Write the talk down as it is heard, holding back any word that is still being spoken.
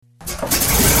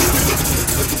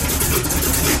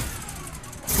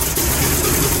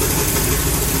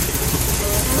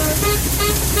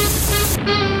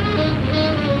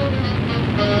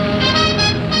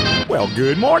Well,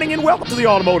 good morning and welcome to the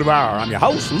Automotive Hour. I'm your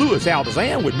host, Louis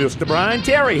Altazan, with Mr. Brian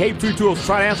Terry. Hey, 220 to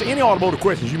try to answer any automotive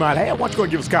questions you might have. Why don't you go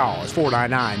and give us a call? It's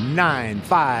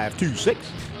 499-9526.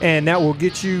 And that will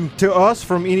get you to us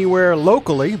from anywhere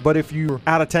locally. But if you're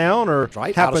out of town or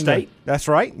out of state. That's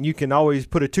right. You can always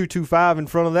put a 225 in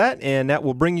front of that, and that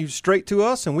will bring you straight to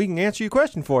us, and we can answer your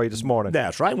question for you this morning.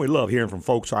 That's right. We love hearing from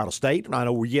folks out of state. And I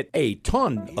know we get a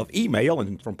ton of email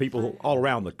and from people all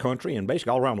around the country and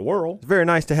basically all around the world. It's very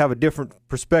nice to have a different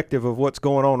perspective of what's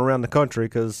going on around the country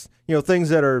because, you know, things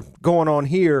that are going on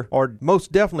here are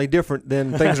most definitely different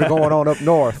than things that are going on up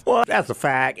north. Well, that's a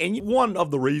fact. And one of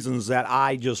the reasons that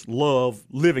I just love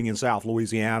living in South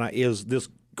Louisiana is this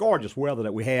gorgeous weather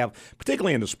that we have,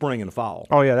 particularly in the spring and the fall.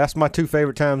 Oh, yeah, that's my two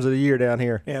favorite times of the year down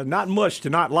here. Yeah, not much to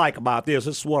not like about this.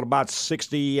 This is about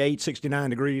 68, 69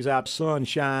 degrees out, sun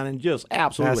shining, just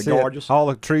absolutely gorgeous. All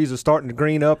the trees are starting to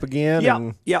green up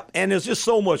again. Yep. And there's just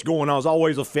so much going on. There's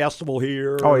always a festival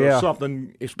here. Oh, yeah. Or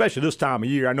something, especially this time of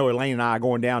year. I know Elaine and I are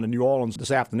going down to New Orleans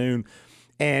this afternoon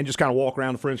and just kind of walk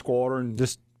around the French Quarter and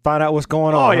just find out what's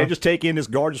going on. Oh, yeah, just take in this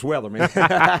gorgeous weather, man.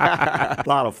 A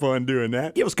lot of fun doing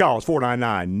that. Give us a call. It's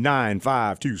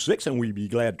 499-9526, and we'd be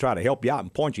glad to try to help you out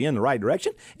and point you in the right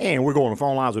direction. And we're going on the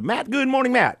phone lines with Matt. Good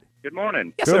morning, Matt. Good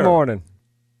morning. Yes, Good sir. morning.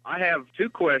 I have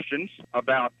two questions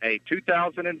about a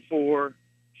 2004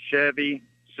 Chevy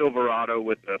Silverado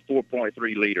with a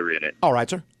 4.3 liter in it. All right,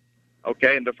 sir.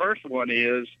 Okay, and the first one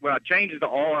is, when I changed the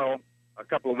oil a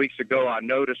couple of weeks ago, I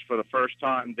noticed for the first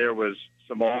time there was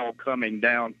some oil coming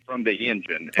down from the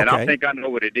engine. And Okay. I think I know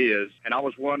what it is. And I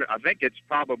was wondering, I think it's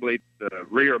probably the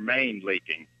rear main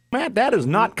leaking. Matt, that is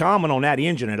not common on that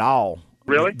engine at all.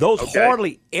 Really? Those Okay.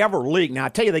 hardly ever leak. Now, I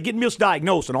tell you, they get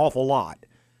misdiagnosed an awful lot.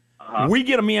 We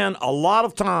get them in a lot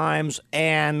of times,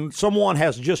 and someone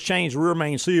has just changed the rear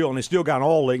main seal, and they still got an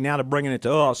oil leak. Now they're bringing it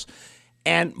to us.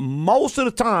 And most of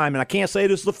the time, and I can't say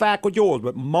this is the fact with yours,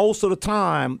 but most of the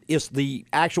time, it's the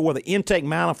actual where the intake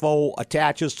manifold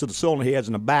attaches to the cylinder heads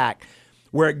in the back,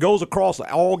 where it goes across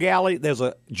the oil galley. There's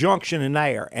a junction in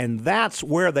there, and that's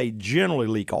where they generally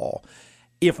leak oil.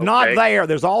 If not there,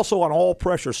 there's also an oil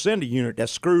pressure sender unit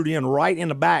that's screwed in right in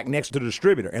the back next to the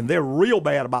distributor, and they're real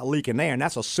bad about leaking there, and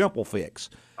that's a simple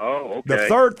fix. Oh, okay. The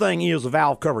third thing is the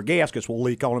valve cover gaskets will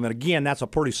leak on them, and again, that's a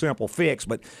pretty simple fix,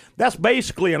 but that's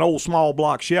basically an old small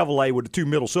block Chevrolet with the two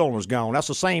middle cylinders gone. That's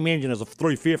the same engine as a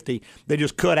 350. They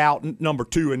just cut out number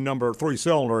 2 and number 3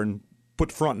 cylinder and put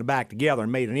the front and the back together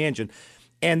and made an engine.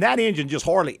 And that engine just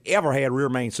hardly ever had rear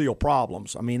main seal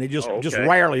problems. I mean, it just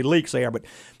rarely leaks there. But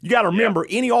you got to remember,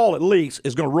 any oil that leaks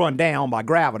is going to run down by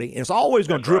gravity, and it's always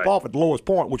going to drip off at the lowest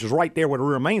point, which is right there where the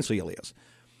rear main seal is.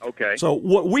 Okay. So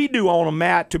what we do on them,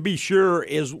 Matt, to be sure,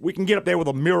 is we can get up there with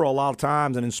a mirror a lot of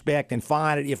times and inspect and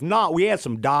find it. If not, we add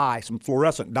some dye, some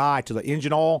fluorescent dye to the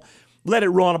engine oil, let it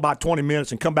run about 20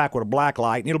 minutes and come back with a black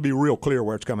light, and it'll be real clear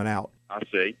where it's coming out. I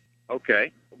see.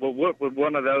 Okay. Well, what would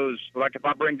one of those, like if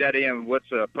I bring that in, what's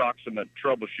the approximate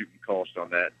troubleshooting cost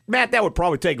on that? Matt, that would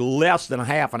probably take less than a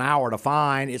half an hour to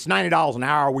find. It's $90 an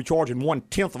hour. We charge in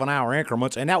 1/10 of an hour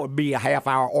increments, and that would be a half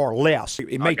hour or less.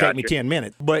 It may take me 10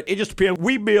 minutes, but it just depends.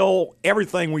 We bill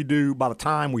everything we do by the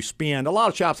time we spend. A lot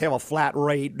of shops have a flat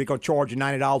rate. They're going to charge you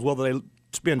 $90 whether they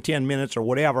spend 10 minutes or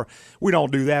whatever. We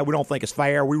don't do that. We don't think it's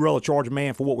fair. We rather charge a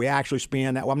man for what we actually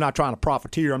spend. I'm not trying to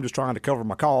profiteer. I'm just trying to cover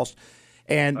my costs.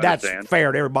 And that's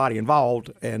fair to everybody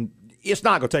involved, and it's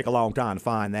not going to take a long time to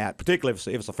find that, particularly if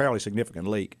it's a fairly significant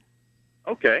leak.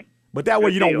 Okay. But that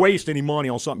way you don't waste any money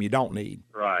on something you don't need.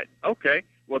 Right. Okay.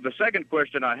 Well, the second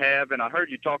question I have, and I heard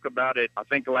you talk about it, I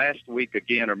think last week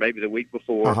again, or maybe the week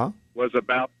before, was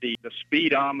about the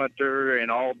speedometer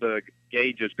and all the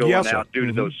gauges going out due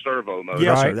to those servo motors.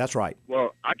 Yes, sir, that's right.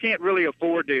 Well, I can't really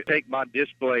afford to take my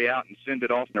display out and send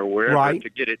it off or wherever to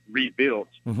get it rebuilt.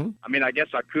 I mean, I guess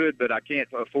I could, but I can't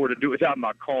afford to do it without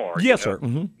my car. Yes, sir.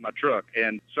 My truck.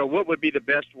 And so what would be the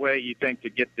best way, you think, to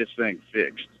get this thing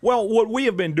fixed? Well, what we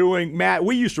have been doing, Matt,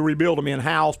 we used to rebuild them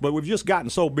in-house, but we've just gotten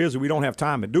so busy we don't have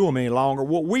time to do them any longer.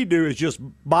 What we do is just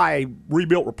buy a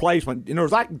rebuilt replacement. In other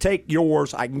words, I can take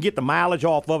yours, I can get the mileage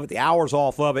off of it, the hours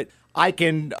off of it. I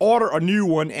can order a new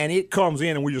one, and it comes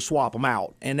in, and we just swap them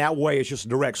out. And that way, it's just a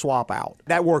direct swap out.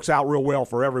 That works out real well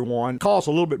for everyone. Costs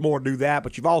a little bit more to do that,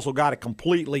 but you've also got a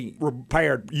completely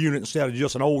repaired unit instead of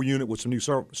just an old unit with some new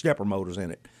stepper motors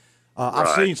in it.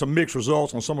 I've seen some mixed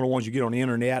results on some of the ones you get on the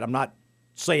internet. I'm not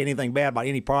say anything bad about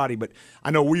any party, but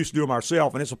I know we used to do them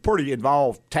ourselves, and it's a pretty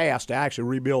involved task to actually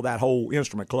rebuild that whole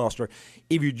instrument cluster.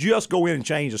 If you just go in and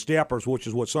change the steppers, which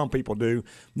is what some people do,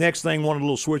 next thing one of the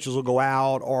little switches will go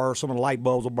out, or some of the light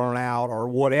bulbs will burn out, or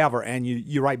whatever, and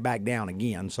you're right back down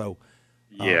again. So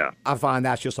I find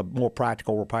that's just a more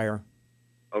practical repair.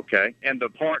 Okay. And the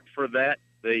part for that,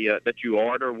 that you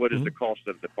order, what is the cost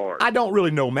of the part? I don't really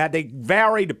know, Matt. They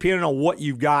vary depending on what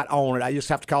you've got on it. I just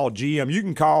have to call GM. You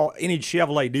can call any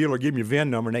Chevrolet dealer, give them your VIN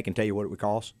number, and they can tell you what it would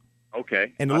cost.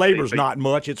 Okay. And the labor's not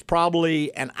much. It's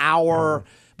probably an hour,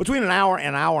 between an hour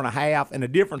and a half, and the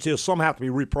difference is some have to be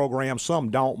reprogrammed,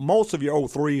 some don't. Most of your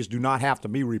 03s do not have to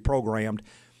be reprogrammed,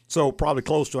 so probably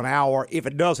close to an hour. If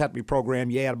it does have to be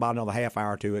programmed, you add about another half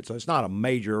hour to it, so it's not a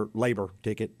major labor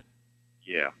ticket.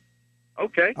 Yeah.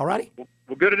 Okay. All righty. Well,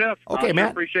 good enough. Okay,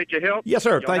 Matt. Appreciate your help. Yes,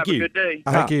 sir. Y'all Thank have you. A good day.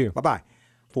 Thank you. Bye-bye.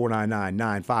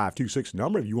 499-9526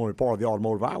 number. If you want to be part of the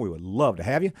automotive hour, we would love to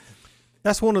have you.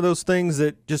 That's one of those things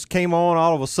that just came on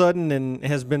all of a sudden and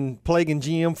has been plaguing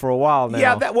GM for a while now.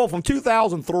 Yeah, from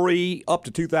 2003 up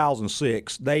to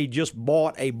 2006, they just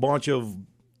bought a bunch of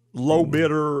low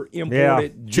bidder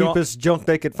imported junk. Cheapest junk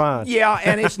they could find. Yeah,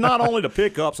 and it's not only the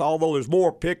pickups, although there's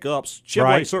more pickups.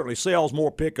 Chevrolet certainly sells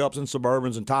more pickups and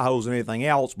Suburbans and Tahoes and anything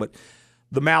else, but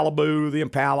the Malibu, the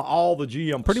Impala, all the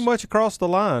GM. Pretty much across the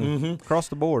line, across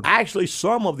the board. Actually,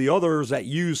 some of the others that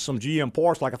use some GM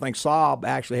parts, like I think Saab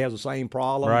actually has the same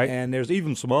problem. Right. And there's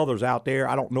even some others out there.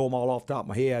 I don't know them all off the top of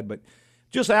my head, but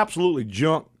just absolutely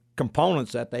junk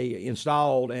components that they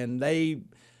installed, and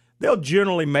they'll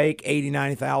generally make 80,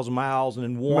 90,000 miles, and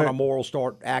then one or more will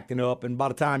start acting up, and by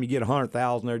the time you get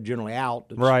 100,000, they're generally out.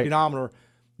 The speedometer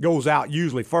goes out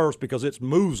usually first because it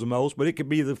moves the most, but it could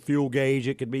be the fuel gauge,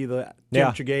 it could be the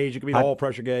temperature gauge, it could be the oil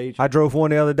pressure gauge. I drove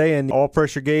one the other day, and the oil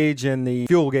pressure gauge and the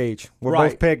fuel gauge were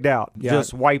both pegged out,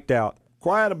 just wiped out.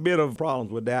 Quite a bit of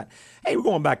problems with that. Hey, we're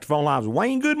going back to phone lines with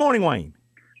Wayne. Good morning, Wayne.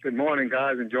 Good morning,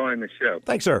 guys. Enjoying the show.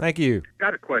 Thanks, sir. Thank you.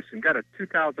 Got a question. Got a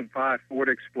 2005 Ford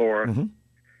Explorer.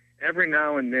 Every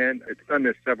now and then, it's done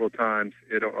this several times,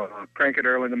 it'll crank it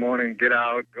early in the morning, get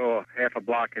out, go half a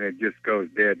block, and it just goes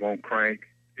dead, won't crank.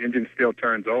 Engine still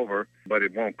turns over, but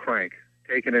it won't crank.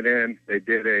 Taking it in, they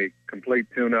did a complete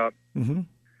tune-up,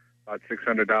 about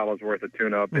 $600 worth of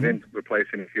tune-up. They didn't replace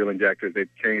any fuel injectors. They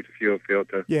changed the fuel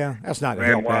filter. Yeah, that's not going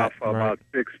to help that.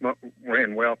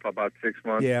 Ran well for about 6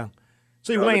 months. Yeah.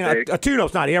 See, Wayne, a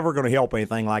tune-up's not ever going to help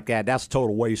anything like that. That's a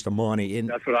total waste of money. And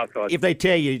that's what I thought. If they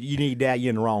tell you you need that, you're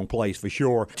in the wrong place for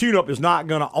sure. Tune-up is not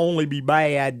going to only be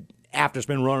bad after it's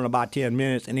been running about 10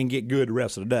 minutes and then get good the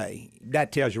rest of the day.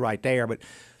 That tells you right there. But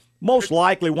most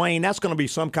likely, Wayne, that's going to be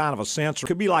some kind of a sensor. It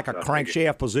could be like a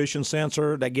crankshaft position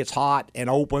sensor that gets hot and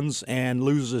opens and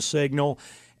loses its signal.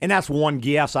 And that's one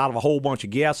guess out of a whole bunch of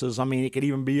guesses. I mean, it could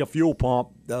even be a fuel pump.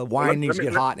 The windings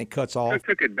get hot and it cuts off. I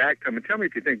took it back to them. And tell me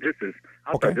if you think this is,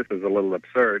 I thought this was a little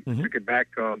absurd. Took it back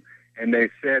to them, and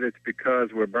they said it's because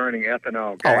we're burning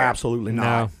ethanol gas. Oh, absolutely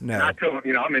not. No. And I told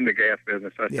them, I'm in the gas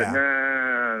business. So I said,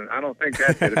 nah, I don't think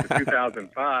that's it. It's a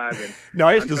 2005. And no,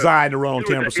 it's designed to run on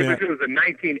 10%. If it was a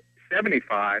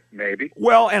 1975, maybe.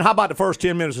 Well, and how about the first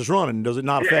 10 minutes it's running? Does it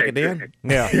not affect it then?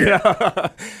 Yeah.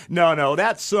 No,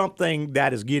 that's something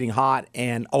that is getting hot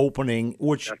and opening,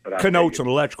 which connotes an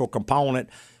electrical component.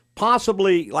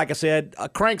 Possibly, like I said, a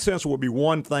crank sensor would be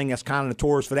one thing that's kind of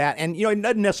notorious for that. And, it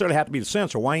doesn't necessarily have to be the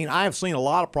sensor, Wayne. I have seen a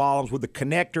lot of problems with the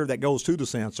connector that goes to the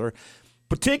sensor,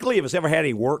 particularly if it's ever had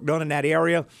any work done in that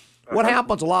area. What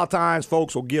happens a lot of times,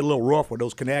 folks will get a little rough with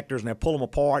those connectors and they pull them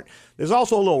apart. There's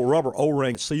also a little rubber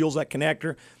O-ring that seals that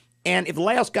connector. And if the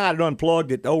last guy that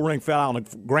unplugged it, the O-ring fell out on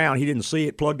the ground, he didn't see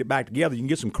it, plugged it back together, you can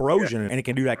get some corrosion and it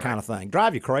can do that kind of thing.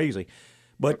 Drive you crazy.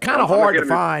 But kind of hard to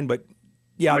find, but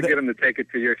yeah. I'll get them to take it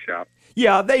to your shop.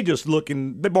 Yeah, they're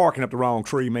barking up the wrong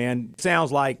tree, man.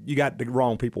 Sounds like you got the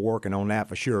wrong people working on that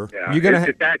for sure. Yeah,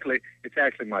 it's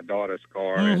actually my daughter's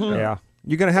car. And,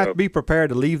 you're going to have to be prepared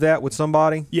to leave that with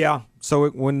somebody. Yeah.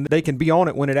 So when they can be on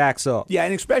it when it acts up. Yeah,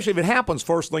 and especially if it happens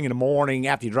first thing in the morning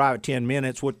after you drive it 10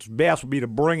 minutes, what's best would be to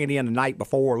bring it in the night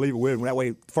before, leave it with them. That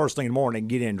way, first thing in the morning, they can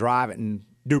get in and drive it and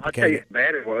duplicate I'll tell you how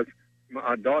bad it was.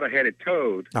 My daughter had it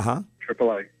towed.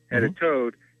 AAA had it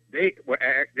towed. They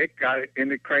got it and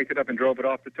they cranked it up and drove it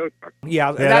off the tow truck.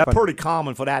 Yeah, that's pretty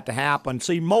common for that to happen.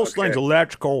 See, most things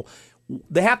electrical,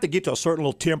 they have to get to a certain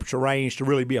little temperature range to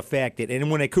really be affected. And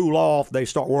when they cool off, they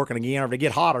start working again. Or if they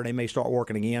get hotter, they may start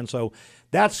working again. So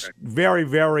that's very,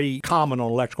 very common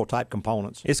on electrical type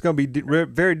components. It's going to be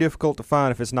very difficult to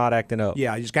find if it's not acting up.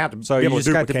 Yeah, you just have to So be you able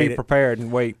just got to be it. prepared and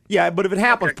wait. Yeah, but if it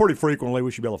happens pretty frequently,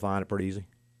 we should be able to find it pretty easy.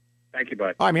 Thank you,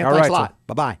 bud. All right, man. Thanks a lot.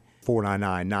 Bye-bye.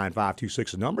 499-9526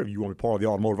 is the number. If you want to be part of the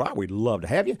automotive hour, we'd love to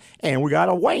have you. And we got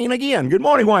a Wayne again. Good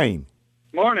morning, Wayne.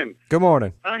 Morning. Good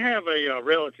morning. I have a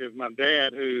relative, my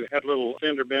dad, who had a little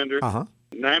fender bender,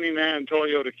 99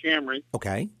 Toyota Camry.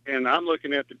 Okay. And I'm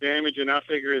looking at the damage, and I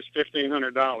figure it's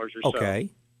 $1,500 or so.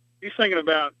 Okay. He's thinking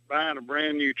about buying a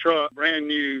brand new truck, brand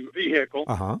new vehicle.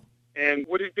 And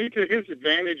would it be to his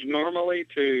advantage normally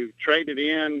to trade it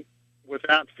in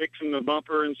without fixing the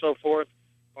bumper and so forth?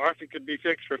 Or if it could be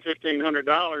fixed for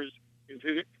 $1,500, is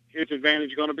his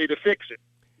advantage going to be to fix it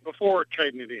before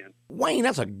trading it in? Wayne,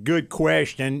 that's a good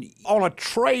question. On a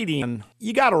trade-in,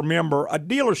 you got to remember, a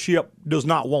dealership does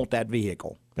not want that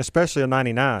vehicle. Especially a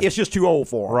 99. It's just too old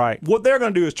for them. Right. What they're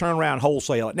going to do is turn around and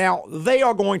wholesale it. Now, they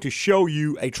are going to show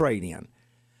you a trade-in.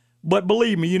 But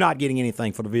believe me, you're not getting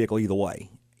anything for the vehicle either way.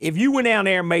 If you went down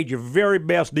there and made your very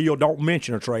best deal, don't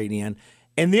mention a trade-in,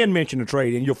 and then mention the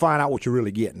trade-in, you'll find out what you're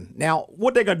really getting. Now,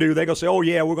 what they're going to do, they're going to say, oh,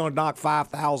 yeah, we're going to knock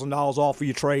 $5,000 off for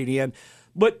your trade-in.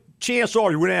 But chances are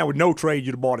you went down with no trade,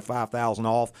 you'd have bought it $5,000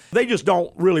 off. They just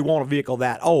don't really want a vehicle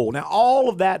that old. Now, all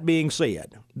of that being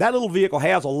said, that little vehicle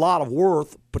has a lot of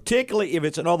worth, particularly if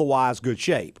it's in otherwise good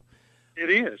shape. It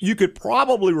is. You could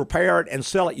probably repair it and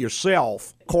sell it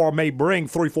yourself. Car may bring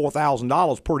 $3,000,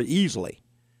 $4,000 pretty easily,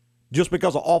 just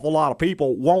because an awful lot of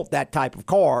people want that type of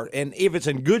car. And if it's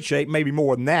in good shape, maybe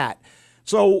more than that.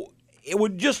 So it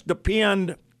would just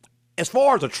depend. As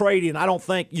far as a trade-in, I don't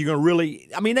think you're going to really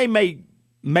 – I mean, they may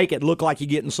make it look like you're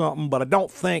getting something, but I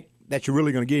don't think that you're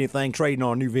really going to get anything trading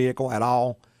on a new vehicle at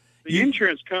all. The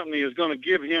insurance company is going to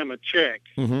give him a check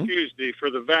Tuesday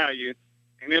for the value,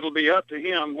 and it'll be up to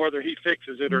him whether he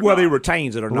fixes it or not. Whether he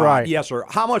retains it or not. Right. Yes, sir.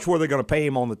 How much were they going to pay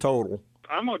him on the total?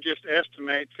 I'm going to just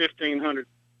estimate $1,500.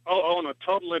 Oh, on a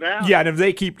total it out? Yeah, and if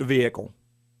they keep the vehicle.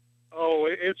 Oh,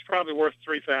 it's probably worth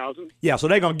 $3,000. Yeah, so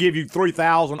they're going to give you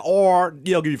 $3,000, or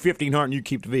they'll give you $1,500 and you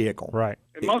keep the vehicle. Right.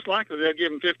 And most likely they'll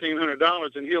give him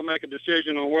 $1,500, and he'll make a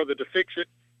decision on whether to fix it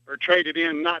or trade it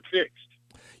in not fixed.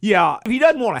 Yeah, if he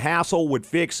doesn't want to hassle with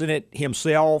fixing it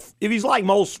himself, if he's like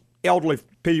most elderly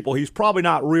people, he's probably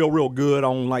not real good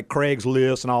on like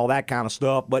Craigslist and all that kind of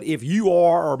stuff. But if you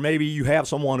are, or maybe you have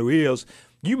someone who is,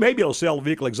 you may be able to sell the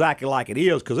vehicle exactly like it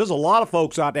is, because there's a lot of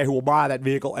folks out there who will buy that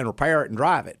vehicle and repair it and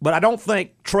drive it. But I don't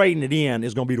think trading it in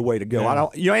is going to be the way to go. Yeah. I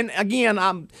don't, and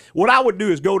again, what I would do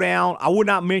is go down. I would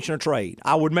not mention a trade.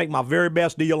 I would make my very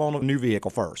best deal on a new vehicle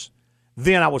first.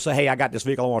 Then I would say, hey, I got this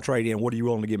vehicle I want to trade in. What are you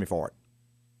willing to give me for it?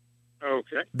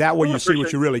 Okay. That way you see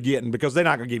what you're really getting, because they're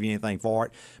not going to give you anything for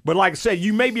it. But like I said,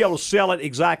 you may be able to sell it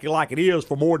exactly like it is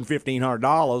for more than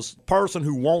 $1,500. Person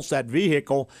who wants that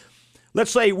vehicle,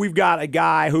 let's say we've got a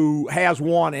guy who has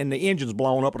one and the engine's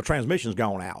blown up or the transmission's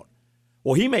gone out.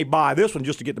 Well, he may buy this one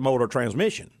just to get the motor or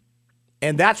transmission,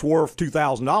 and that's worth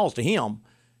 $2,000 to him.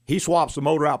 He swaps the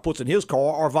motor out, puts it in his car,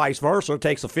 or vice versa,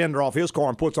 takes a fender off his car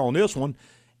and puts on this one,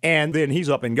 and then he's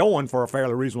up and going for a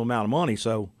fairly reasonable amount of money.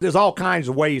 So there's all kinds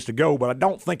of ways to go, but I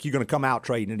don't think you're going to come out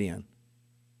trading it in.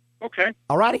 Okay.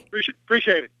 All righty?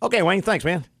 Appreciate it. Okay, Wayne, thanks,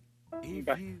 man.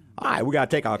 Bye. All right, we got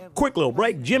to take a quick little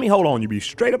break. Jimmy, hold on. You'll be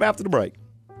straight up after the break.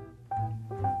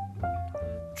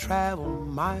 Travel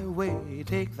my way,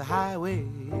 take the highway.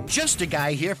 Just a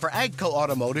guy here for AGCO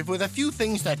Automotive with a few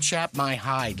things that chap my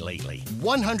hide lately.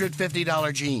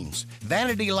 $150 jeans,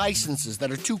 vanity licenses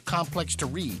that are too complex to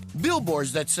read,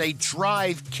 billboards that say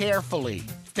drive carefully.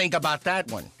 Think about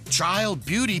that one. Child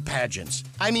beauty pageants.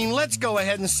 I mean, let's go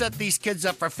ahead and set these kids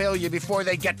up for failure before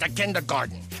they get to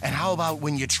kindergarten. And how about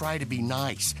when you try to be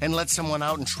nice and let someone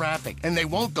out in traffic and they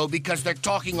won't go because they're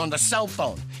talking on the cell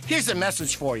phone? Here's a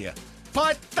message for you.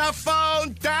 Put the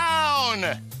phone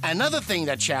down! Another thing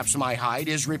that chaps my hide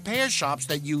is repair shops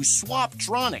that use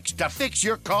Swaptronics to fix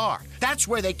your car. That's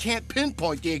where they can't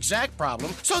pinpoint the exact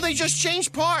problem, so they just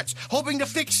change parts, hoping to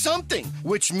fix something,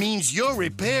 which means your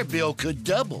repair bill could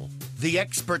double. The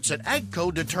experts at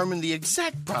AGCO determine the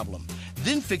exact problem,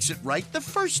 then fix it right the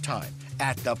first time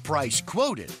at the price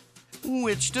quoted,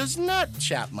 which does not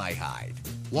chap my hide.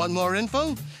 Want more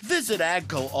info? Visit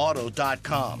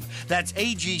agcoauto.com. That's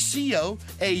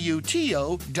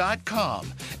AGCOAUTO.com.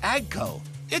 AGCO,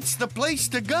 it's the place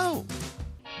to go.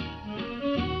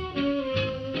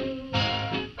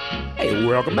 Hey,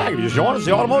 welcome back. If you just joined us,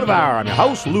 the Automotive Hour. I'm your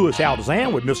host, Louis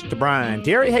Altazan, with Mr. Brian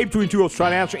Terry. Hey, between two of us, try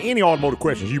to answer any automotive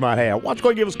questions you might have. Why don't you go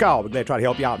and give us a call? We're glad to try to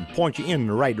help you out and point you in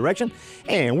the right direction.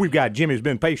 And we've got Jimmy who's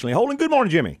been patiently holding. Good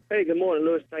morning, Jimmy. Hey, good morning,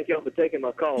 Louis. Thank y'all for taking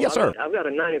my call. Yes, sir. I've got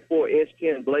a 94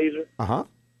 S10 Blazer. Uh-huh.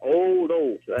 Old.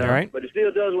 All right. But it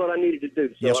still does what I needed to do,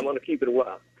 so Yes, I'm going to keep it a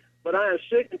while. But I am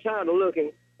sick and tired of looking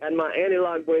at my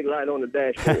anti-lock brake light on the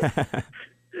dashboard.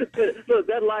 Look,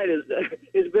 that light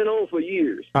it's been on for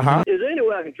years. Uh-huh. Is there any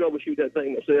way I can troubleshoot that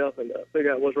thing myself and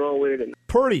figure out what's wrong with it? And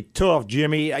Pretty tough,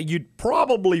 Jimmy. You'd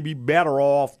probably be better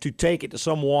off to take it to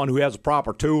someone who has the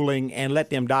proper tooling and let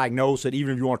them diagnose it,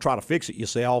 even if you want to try to fix it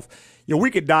yourself. You know,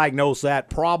 we could diagnose that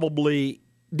definitely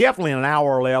in an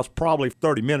hour or less, probably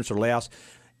 30 minutes or less.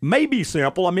 May be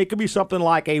simple. I mean, it could be something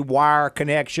like a wire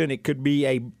connection. It could be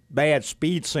a bad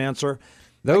speed sensor.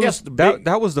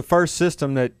 That was the first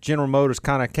system that General Motors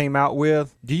kind of came out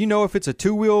with. Do you know if it's a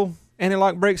two-wheel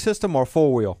anti-lock brake system or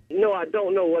four-wheel? No, I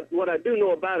don't know. What I do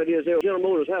know about it is General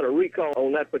Motors had a recall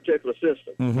on that particular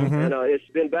system. And it's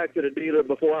been back to the dealer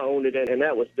before I owned it, and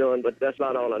that was done, but that's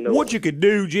not all I know. What you could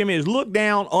do, Jimmy, is look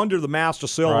down under the master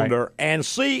cylinder and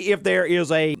see if there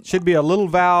is should be a little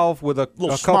valve with a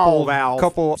small valve.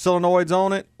 couple solenoids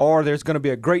on it, or there's going to be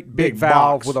a great big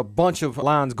valve box with a bunch of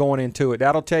lines going into it.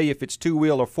 That'll tell you if it's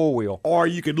two-wheel or four-wheel. Or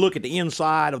you could look at the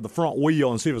inside of the front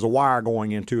wheel and see if there's a wire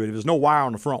going into it. If there's no wire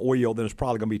on the front wheel, then it's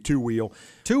probably going to be two-wheel.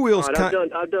 Two-wheels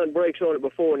I've done brakes on it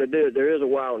before, and there is a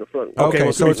wire on the front. Okay,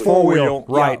 well, so it's four-wheel.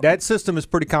 Right. Yeah. That system is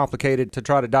pretty complicated to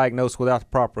try to diagnose without the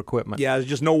proper equipment. Yeah, there's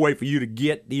just no way for you to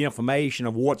get the information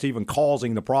of what's even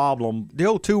causing the problem. The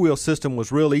old two-wheel system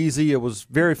was real easy. It was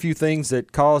very few things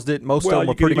that caused it. Most of them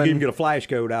were pretty. You could even get a flash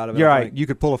code out of it. You're right. You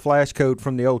could pull a flash code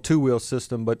from the old two-wheel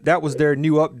system, but that was their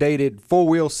new updated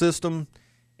four-wheel system.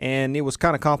 And it was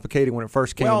kind of complicated when it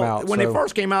first came out. When they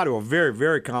first came out, it was very,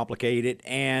 very complicated,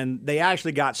 and they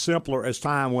actually got simpler as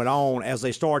time went on. As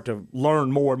they start to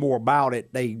learn more and more about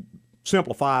it, they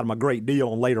simplified them a great deal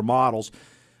on later models.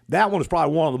 That one is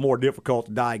probably one of the more difficult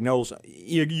to diagnose.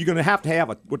 You're going to have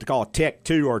what they call a Tech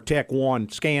 2 or Tech 1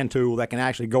 scan tool that can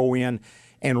actually go in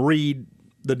and read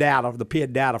the data, the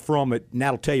PID data from it, and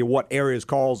that'll tell you what area is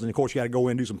caused. And, of course, you got to go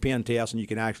in and do some pin tests, and you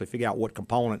can actually figure out what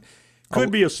component. Could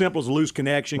be as simple as a loose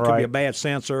connection, could be a bad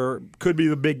sensor, could be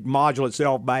the big module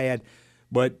itself bad,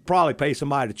 but probably pay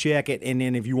somebody to check it, and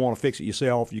then if you want to fix it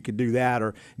yourself, you could do that, or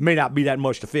it may not be that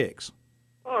much to fix.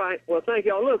 All right. Well, thank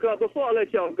y'all. Look, before I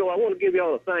let y'all go, I want to give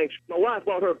y'all a thanks. My wife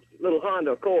bought her little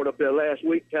Honda Accord up there last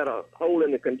week, had a hole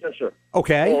in the condenser.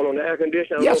 Okay. On the air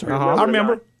conditioner. Yes, sir. I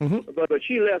remember. Mm-hmm. But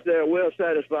she left there a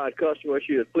well-satisfied customer.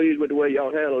 She was pleased with the way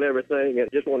y'all handled everything, and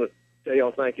just want to tell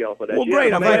y'all thank y'all for that. Well,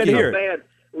 great. I'm glad to hear it.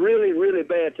 Really, really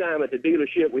bad time at the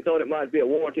dealership. We thought it might be a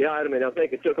warranty item, and I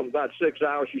think it took them about 6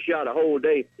 hours. She shot a whole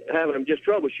day having them just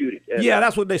troubleshoot it. And,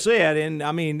 that's what they said. And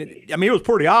I mean, it was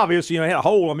pretty obvious. It had a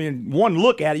hole. I mean, one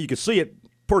look at it, you could see it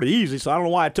pretty easy. So I don't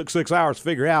know why it took 6 hours to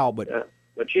figure out. But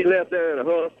she left there in a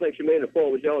huff. I think she made an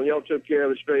appointment with y'all, and y'all took care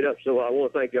of it straight up. So I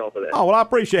want to thank y'all for that. Oh, well, I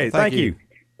appreciate it. Thank you.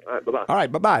 All right, bye-bye. All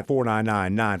right, bye-bye.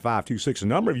 499-9526 the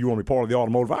number. If you want to be part of the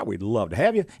automotive hour, we'd love to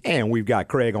have you. And we've got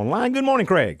Craig online. Good morning,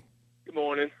 Craig. Good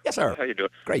morning. Yes, sir. How you doing?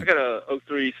 Great. I got a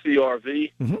 03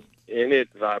 CRV, and it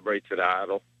vibrates at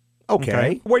idle.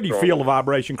 Okay. Where do you feel the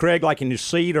vibration, Craig? Like in your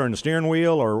seat or in the steering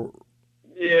wheel, or?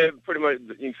 Yeah, pretty much.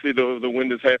 You can see the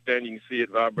windows half down. You can see it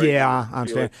vibrate. Yeah, I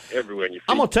understand. Everywhere in your feet.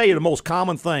 I'm going to tell you the most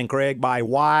common thing, Craig, by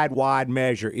wide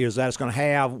measure, is that it's going to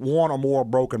have one or more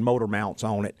broken motor mounts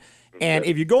on it. Okay. And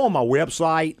if you go on my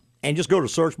website and just go to the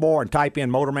search bar and type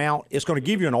in motor mount, it's going to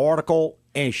give you an article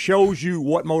and it shows you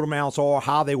what motor mounts are,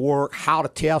 how they work, how to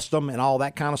test them, and all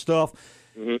that kind of stuff.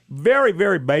 Very,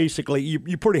 very basically.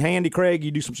 You pretty handy, Craig?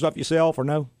 You do some stuff yourself or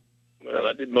no? Well,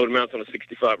 I did motor mounts on a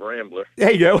 65 Rambler.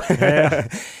 There you go.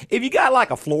 If you got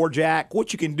like a floor jack,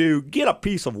 what you can do, get a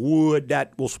piece of wood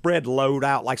that will spread the load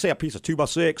out, like say a piece of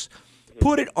 2x6,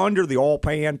 put it under the oil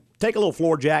pan, take a little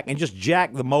floor jack, and just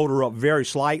jack the motor up very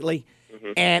slightly.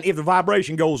 And if the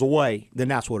vibration goes away, then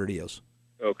that's what it is.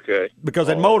 Okay. Because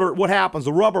that motor, what happens,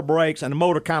 the rubber breaks and the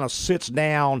motor kind of sits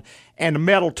down and the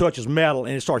metal touches metal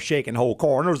and it starts shaking the whole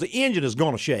car. In other words, the engine is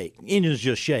going to shake. Engines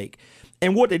just shake.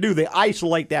 And what they do, they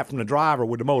isolate that from the driver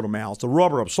with the motor mounts. The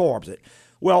rubber absorbs it.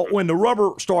 Well, when the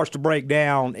rubber starts to break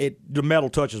down, the metal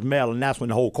touches metal, and that's when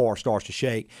the whole car starts to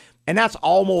shake. And that's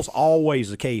almost always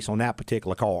the case on that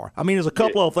particular car. I mean, there's a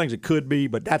couple of things it could be,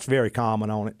 but that's very common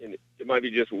on it. And it might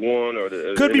be just one, or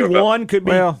could be one. Could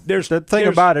be. Well, there's the thing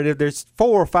about it. If there's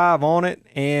 4 or 5 on it,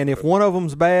 and if one of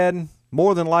them's bad,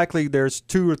 more than likely there's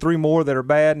 2 or 3 more that are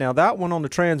bad. Now that one on the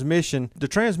transmission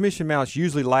mounts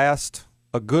usually last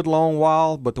a good long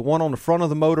while, but the one on the front of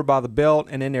the motor by the belt,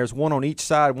 and then there's one on each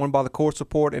side, one by the core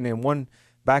support, and then one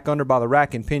back under by the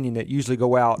rack and pinion that usually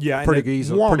go out pretty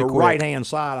easily. One on the right-hand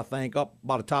side, I think, up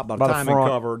by the top, by the timing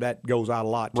cover, that goes out a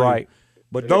lot, too. Right.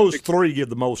 But those 3 give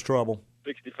the most trouble.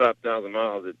 65,000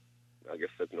 miles, I guess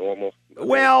that's normal.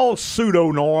 Well,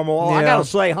 pseudo-normal. Yeah. I got to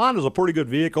say, Honda's a pretty good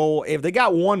vehicle. If they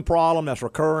got one problem that's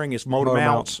recurring, it's motor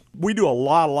mounts. We do a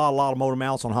lot of motor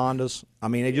mounts on Hondas. I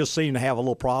mean, they just seem to have a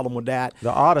little problem with that.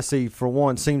 The Odyssey, for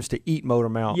one, seems to eat motor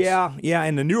mounts. Yeah,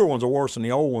 and the newer ones are worse than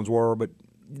the old ones were, but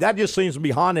that just seems to be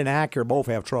Honda and Acura both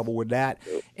have trouble with that.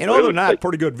 And other than that,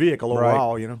 pretty good vehicle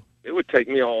overall, you know. It would take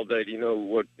me all day. Do you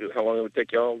know how long it would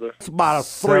take you all to? It's about a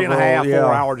 3.5,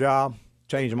 4-hour job.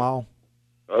 Change them all.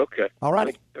 Okay. All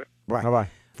righty. Right. Bye-bye.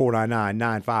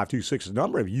 499-9526 is the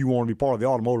number. If you want to be part of the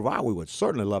automotive hour, we would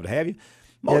certainly love to have you.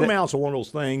 Motor mounts are one of those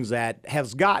things that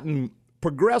has gotten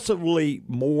progressively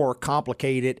more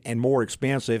complicated and more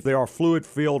expensive. There are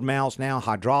fluid-filled mounts now,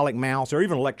 hydraulic mounts, or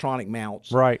even electronic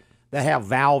mounts. Right. That have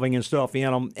valving and stuff in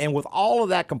them. And with all of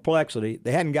that complexity,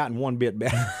 they hadn't gotten one bit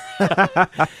better.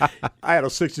 I had a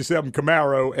 67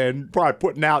 Camaro and probably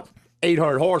putting out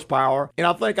 800 horsepower. And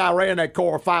I think I ran that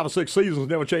car 5 or 6 seasons,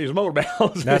 never changed the motor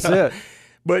valves. That's it.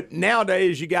 But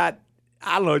nowadays you got,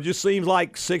 I don't know, it just seems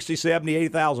like 60, 70,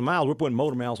 80,000 miles. We're putting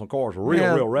motor mounts on cars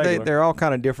real regular. They're all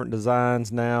kind of different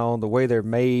designs now. The way they're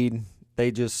made,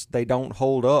 they don't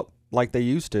hold up like they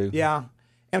used to. Yeah.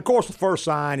 And, of course, the first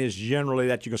sign is generally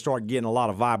that you can start getting a lot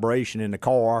of vibration in the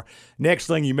car. Next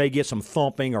thing, you may get some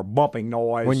thumping or bumping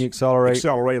noise. When you accelerate.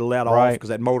 Accelerator let off because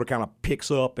that motor kind of picks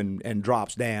up and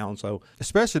drops down. So,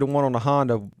 especially the one on the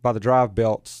Honda by the drive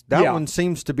belts. That one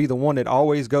seems to be the one that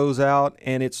always goes out,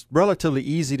 and it's relatively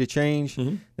easy to change.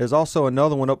 Mm-hmm. There's also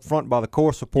another one up front by the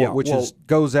core support, which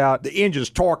goes out. The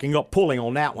engine's torquing up, pulling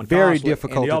on that one. Very constantly,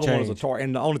 difficult and the to other change. One is a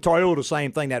and on the Toyota,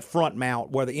 same thing, that front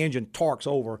mount where the engine torques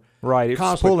over. Right,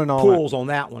 it's pulling on pulls on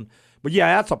that one. But,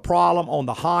 yeah, that's a problem on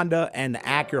the Honda and the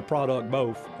Acura product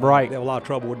both. Right. They have a lot of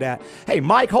trouble with that. Hey,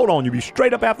 Mike, hold on. You'll be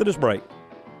straight up after this break.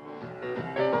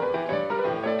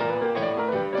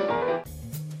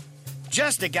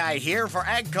 Just a guy here for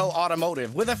AGCO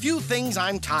Automotive with a few things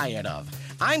I'm tired of.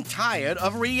 I'm tired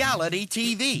of reality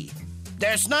TV.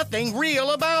 There's nothing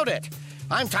real about it.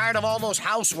 I'm tired of all those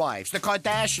housewives, the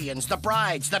Kardashians, the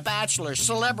brides, the bachelors,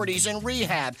 celebrities in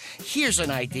rehab. Here's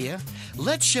an idea.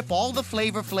 Let's ship all the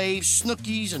Flavor Flavs,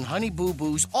 Snookies, and Honey Boo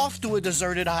Boos off to a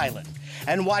deserted island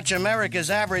and watch America's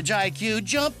average IQ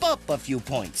jump up a few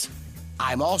points.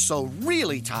 I'm also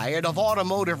really tired of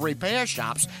automotive repair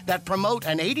shops that promote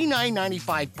an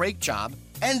 $89.95 brake job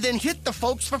and then hit the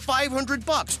folks for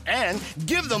 $500 and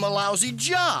give them a lousy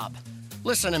job.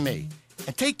 Listen to me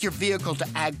and take your vehicle to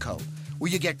AGCO,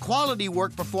 where you get quality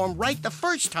work performed right the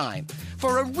first time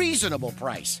for a reasonable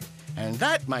price. And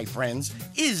that, my friends,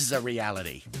 is a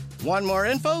reality. Want more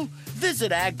info?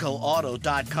 Visit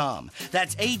AGCOauto.com.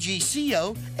 That's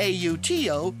AGCOAUTO.com.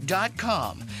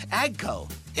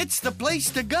 AGCO, it's the place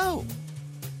to go.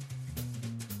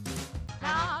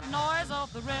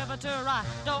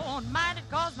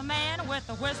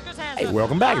 Hey,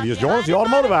 welcome back. If you just joined us, the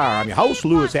Automotive Hour. I'm your host,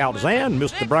 Louis Altazan.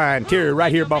 Mr. Brian Terry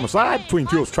right here by my side. Between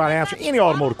two of us, trying to answer any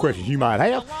automotive questions you might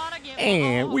have.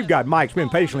 And we've got Mike's been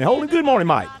patiently holding. Good morning,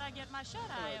 Mike.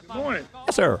 Good morning.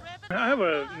 Yes, sir. I have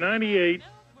a 98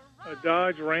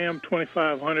 Dodge Ram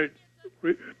 2500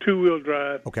 two-wheel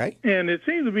drive. Okay. And it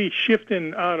seems to be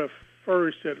shifting out of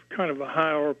first at kind of a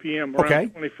high RPM,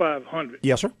 around 2,500.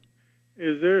 Yes, sir.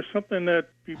 Is there something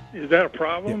is that a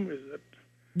problem? Yeah.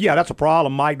 Yeah, that's a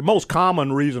problem, Mike. The most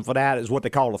common reason for that is what they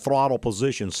call a throttle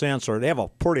position sensor. They have a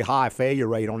pretty high failure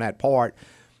rate on that part,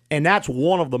 and that's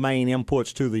one of the main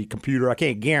inputs to the computer. I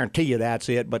can't guarantee you that's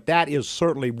it, but that is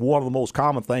certainly one of the most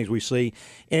common things we see.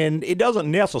 And it doesn't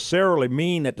necessarily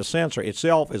mean that the sensor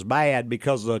itself is bad,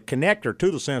 because the connector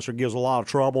to the sensor gives a lot of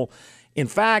trouble. In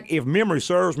fact, if memory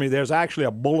serves me, there's actually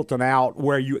a bulletin out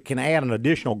where you can add an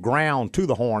additional ground to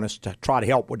the harness to try to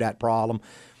help with that problem.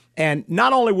 And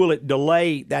not only will it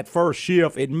delay that first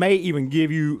shift, it may even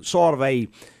give you sort of a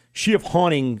shift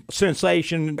hunting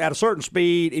sensation at a certain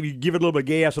speed. If you give it a little bit of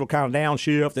gas, it'll kind of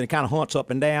downshift, and it kind of hunts up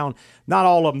and down. Not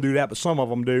all of them do that, but some of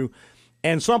them do.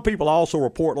 And some people also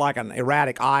report like an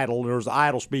erratic idle. There's the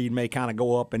idle speed may kind of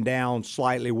go up and down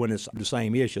slightly when it's the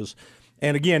same issues.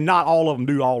 And again, not all of them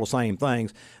do all the same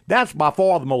things. That's by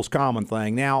far the most common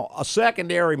thing. Now, a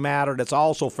secondary matter that's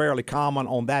also fairly common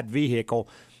on that vehicle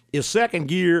is second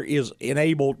gear is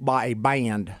enabled by a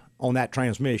band on that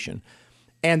transmission.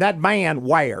 And that band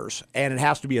wears, and it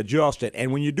has to be adjusted.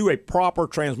 And when you do a proper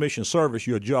transmission service,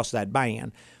 you adjust that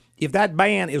band. If that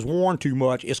band is worn too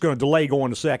much, it's going to delay going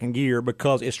to second gear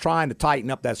because it's trying to tighten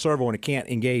up that servo and it can't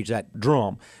engage that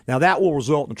drum. Now, that will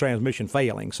result in the transmission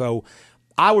failing. So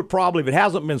I would probably, if it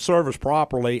hasn't been serviced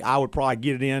properly, I would probably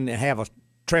get it in and have a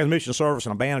transmission service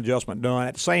and a band adjustment done.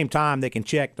 At the same time, they can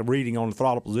check the reading on the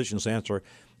throttle position sensor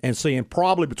and see, and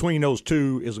probably between those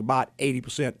two is about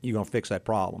 80% you're going to fix that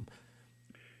problem.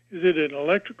 Is it an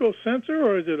electrical sensor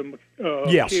or is it a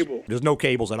yes. cable? There's no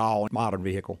cables at all in a modern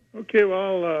vehicle. Okay,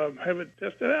 well, I'll have it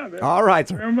tested out. All right,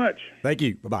 sir. Thank you very much. Thank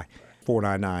you. Bye-bye.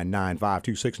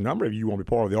 499-9526 number. If you want to be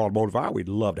part of the Automotive Hour, we'd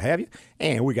love to have you.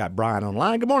 And we got Brian on the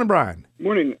line. Good morning, Brian.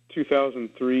 Morning.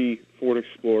 2003 Ford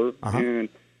Explorer. And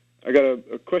I got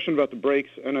a question about the brakes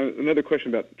and another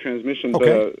question about the transmission.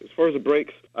 Okay. As far as the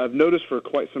brakes, I've noticed for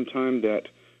quite some time that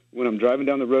when I'm driving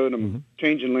down the road, I'm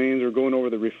changing lanes or going over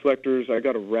the reflectors, I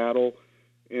got a rattle,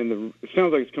 and it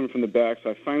sounds like it's coming from the back,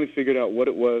 so I finally figured out what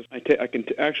it was. I can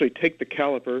actually take the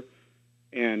caliper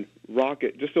and rock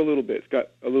it just a little bit. It's got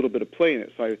a little bit of play in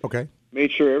it. So I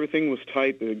made sure everything was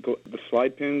tight, the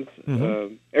slide pins,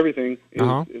 everything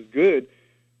is good.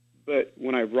 But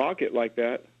when I rock it like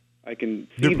that, I can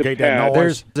see the pad.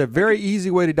 There's a very easy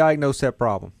way to diagnose that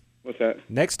problem. What's that?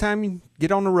 Next time you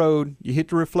get on the road, you hit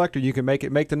the reflector, you can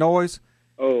make the noise.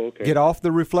 Oh, okay. Get off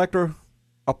the reflector,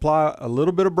 apply a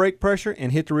little bit of brake pressure,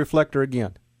 and hit the reflector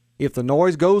again. If the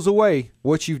noise goes away,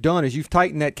 what you've done is you've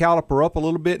tightened that caliper up a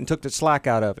little bit and took the slack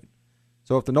out of it.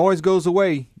 So if the noise goes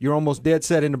away, you're almost dead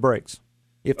set in the brakes.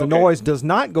 If the noise does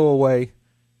not go away,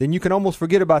 then you can almost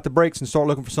forget about the brakes and start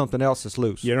looking for something else that's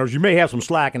loose. You know, you may have some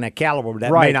slack in that caliper, but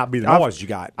that may not be the noise you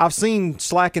got. I've seen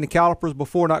slack in the calipers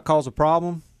before not cause a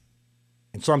problem.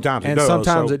 And sometimes it does.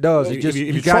 Sometimes it does. If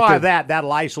you try that,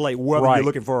 that'll isolate whether you're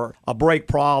looking for a brake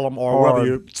problem or whether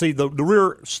you see the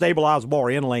rear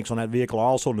stabilizable end links on that vehicle are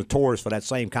also notorious for that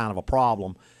same kind of a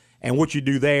problem. And what you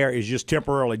do there is just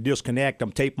temporarily disconnect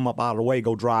them, tape them up out of the way,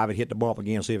 go drive it, hit the bump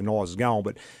again, see if the noise is gone.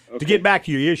 But to get back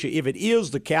to your issue, if it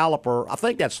is the caliper, I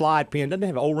think that slide pin, doesn't it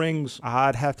have O-rings?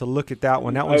 I'd have to look at that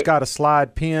one. That one's got a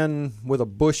slide pin with a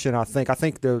bushing, I think. I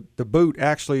think the boot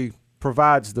actually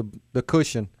provides the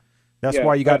cushion. That's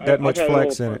why you got that much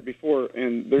flex in it. Before,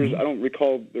 and there's I don't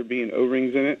recall there being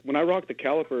O-rings in it. When I rock the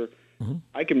caliper,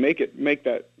 I can make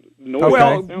that noise.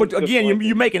 Well, but again,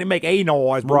 you're making it make a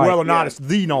noise, but whether or not it's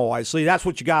the noise. See, that's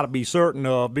what you got to be certain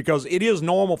of, because it is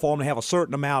normal for them to have a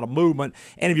certain amount of movement.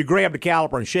 And if you grab the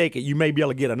caliper and shake it, you may be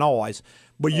able to get a noise,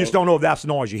 but you just don't know if that's the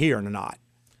noise you're hearing or not.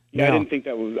 Yeah, I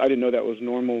didn't know that was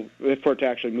normal for it to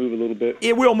actually move a little bit.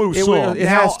 It will move some. It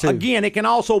has to. Again, it can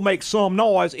also make some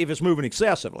noise if it's moving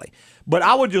excessively. But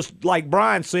I would just, like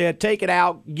Brian said, take it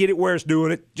out, get it where it's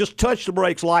doing it. Just touch the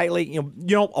brakes lightly. You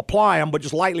don't apply them, but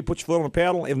just lightly put your foot on the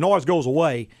pedal. If noise goes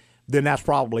away, then that's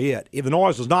probably it. If the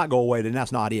noise does not go away, then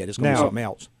that's not it. It's going to be something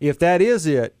else. If that is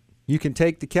it, you can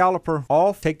take the caliper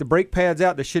off, take the brake pads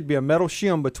out. There should be a metal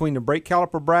shim between the brake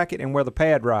caliper bracket and where the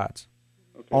pad rides.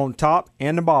 On top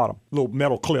and the bottom. Little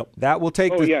metal clip. That will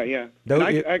take yeah.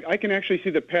 I can actually see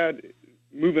the pad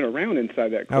moving around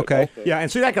inside that clip. Okay. Also. Yeah, and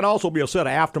see, that could also be a set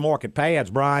of aftermarket pads,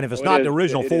 Brian. If it's not the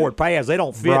original Ford pads, they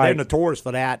don't fit. They're notorious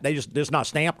for that. They're just not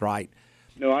stamped right.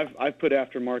 No, I've put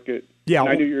aftermarket. Yeah,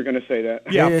 I knew you were going to say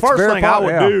that. Yeah, first thing I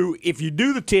would do, if you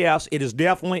do the test, it is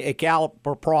definitely a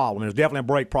caliper problem. It's definitely a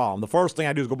brake problem. The first thing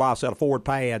I do is go buy a set of Ford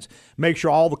pads, make sure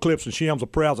all the clips and shims are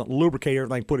present, lubricate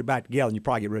everything, put it back together, and you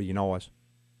probably get rid of your noise.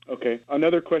 Okay.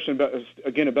 Another question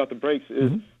about the brakes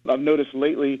is I've noticed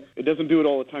lately it doesn't do it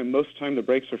all the time. Most of the time the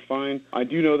brakes are fine. I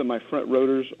do know that my front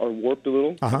rotors are warped a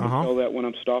little. I can tell that when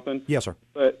I'm stopping. Yes, sir.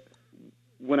 But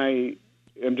when I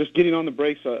am just getting on the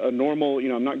brakes, a normal,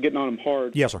 I'm not getting on them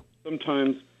hard. Yes, sir.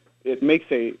 Sometimes it makes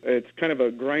it's kind of a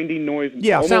grinding noise.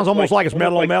 Yeah, it sounds almost like it's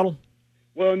metal on metal.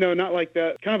 Well, no, not like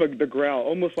that. Kind of the growl,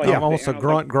 almost like almost a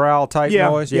grunt growl type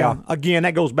noise. Yeah. Again,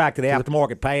 that goes back to the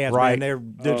aftermarket pads. Right.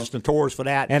 Man, they're just notorious for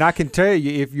that. And I can tell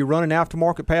you, if you're running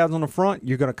aftermarket pads on the front,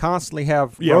 you're going to constantly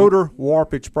have rotor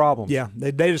warpage problems. Yeah,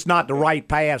 they're just not the right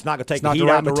pads. It's not going to take the heat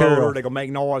out of the rotor. They're going to make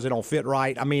noise. They don't fit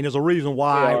right. I mean, there's a reason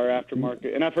why. They are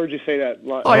aftermarket, and I've heard you say that.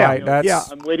 Oh yeah,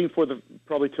 I'm waiting for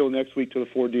probably till next week till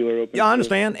the Ford dealer opens. Yeah, I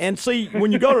understand. And see,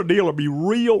 when you go to a dealer, be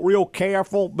real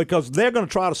careful, because they're going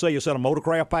to try to sell you a set of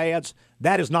Motorcraft pads.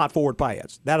 That is not Ford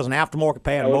pads. That is an aftermarket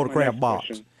pad, a Motorcraft box.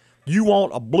 Question. You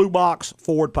want a blue box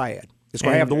Ford pad. It's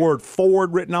going to have the word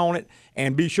Ford written on it,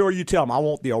 and be sure you tell them, I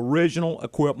want the original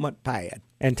equipment pad.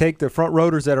 And take the front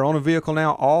rotors that are on a vehicle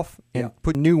now off and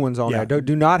put new ones on there.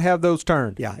 Do not have those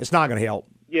turned. Yeah, it's not going to help.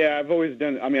 Yeah, I've always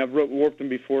done it. I mean, I've warped them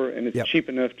before, and it's cheap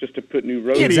enough just to put new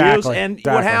rotors. It is, and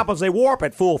what happens, they warp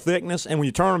at full thickness, and when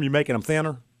you turn them, you're making them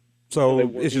thinner. So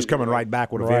it's just coming right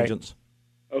back with a vengeance.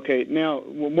 Okay, now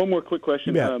one more quick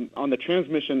question. On the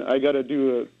transmission, I got to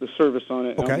do the service on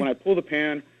it. Okay. When I pull the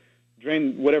pan,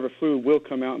 drain whatever fluid will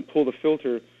come out and pull the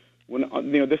filter. When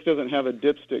this doesn't have a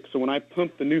dipstick, so when I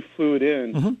pump the new fluid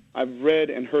in, I've read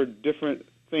and heard different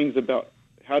things about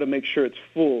how to make sure it's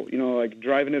full, like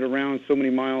driving it around so many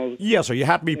miles. Yes, sir. You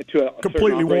have to be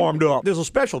completely warmed up. There's a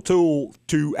special tool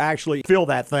to actually fill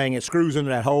that thing. It screws into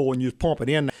that hole, and you pump it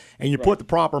in, and you put the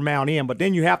proper amount in. But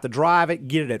then you have to drive it,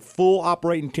 get it at full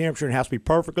operating temperature, and it has to be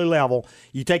perfectly level.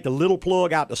 You take the little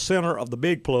plug out the center of the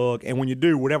big plug, and when you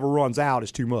do, whatever runs out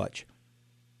is too much.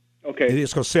 Okay.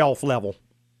 It's going to self-level.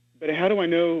 But how do I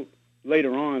know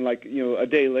later on, like, a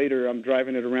day later, I'm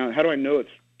driving it around, how do I know it's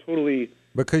totally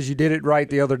Because you did it right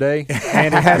the other day,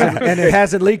 and it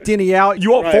hasn't leaked any out.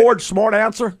 You want Ford's smart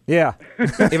answer? Yeah.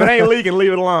 If it ain't leaking,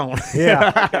 leave it alone.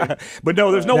 Yeah. But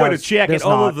no, there's no way to check it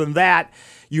other not. than that.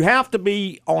 You have to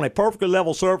be on a perfectly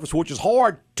level surface, which is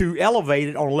hard to elevate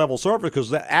it on a level surface because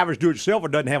the average do-it-yourselfer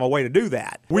doesn't have a way to do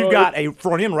that. We've got a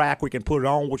front-end rack we can put it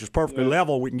on, which is perfectly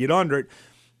level. We can get under it.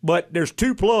 But there's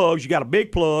two plugs. You got a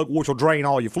big plug, which will drain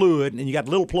all your fluid, and you got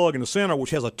a little plug in the center,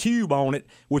 which has a tube on it,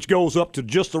 which goes up to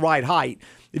just the right height.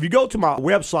 If you go to my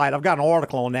website, I've got an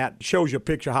article on that. It shows you a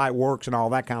picture how it works and all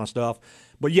that kind of stuff.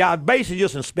 But, yeah, I basically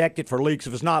just inspect it for leaks.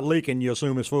 If it's not leaking, you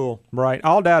assume it's full. Right.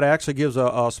 All data actually gives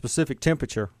a specific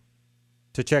temperature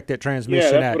to check that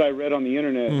transmission. Yeah, that's what I read on the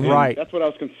internet. Mm-hmm. Right. That's what I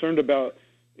was concerned about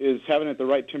is having it the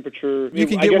right temperature. You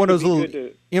can get one of those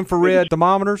little infrared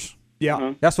thermometers.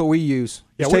 Yeah. That's what we use.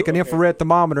 Just take an infrared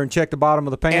thermometer and check the bottom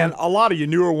of the pan. And a lot of your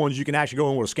newer ones, you can actually go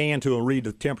in with a scan tool and read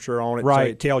the temperature on it. Right. So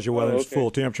it tells you whether it's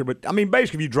full temperature. But, I mean,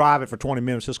 basically, if you drive it for 20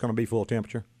 minutes, it's going to be full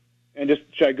temperature. And just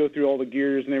should I go through all the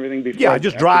gears and everything before? Yeah,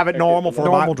 just drive it normal for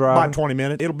about 20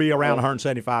 minutes. It'll be around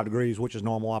 175 degrees, which is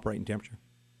normal operating temperature.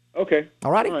 Okay.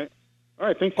 All righty. All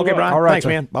right, thanks a lot. Okay, Brian. All right, thanks,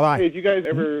 man. Bye-bye. Hey, if you guys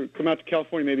ever come out to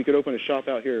California, maybe you could open a shop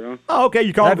out here, huh? Oh, okay.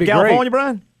 You calling from California,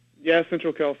 Brian? Yeah,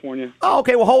 Central California. Oh,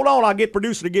 okay. Well, hold on. I'll get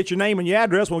producer to get your name and your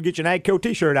address. We'll get you an AGCO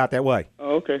T-shirt out that way.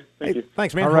 Oh, okay. Thank you.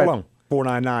 Thanks, man. All right. Hold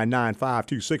on.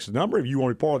 499-9526 is the number. If you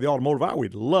want to be part of the automotive hour,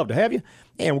 we'd love to have you.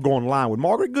 And we'll go on the line with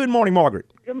Margaret. Good morning, Margaret.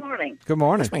 Good morning. Good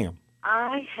morning. Yes, ma'am.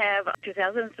 I have a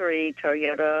 2003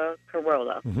 Toyota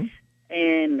Corolla,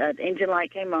 and the engine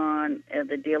light came on, and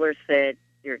the dealer said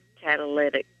your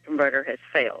catalytic converter has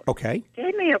failed. Okay.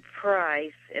 Gave me a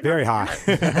price. And Very high.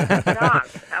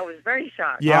 shocked. I was very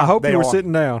shocked. Yeah, I hope you were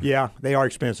sitting down. Yeah, they are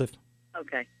expensive.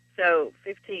 Okay. So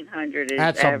 $1,500 is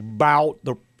That's about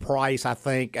the price, I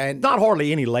think. And not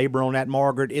hardly any labor on that,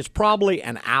 Margaret. It's probably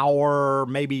an hour,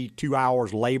 maybe 2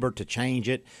 hours labor to change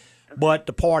it. But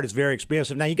the part is very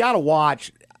expensive. Now, you got to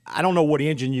watch. I don't know what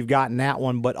engine you've got in that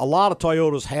one, but a lot of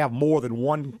Toyotas have more than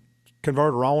one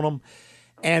converter on them.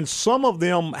 And some of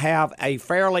them have a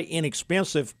fairly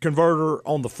inexpensive converter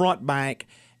on the front bank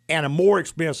and a more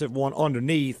expensive one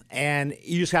underneath. And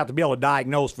you just have to be able to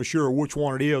diagnose for sure which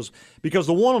one it is. Because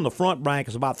the one on the front bank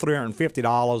is about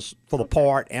 $350 for the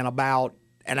part and about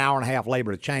an hour and a half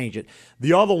labor to change it.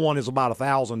 The other one is about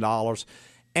 $1,000.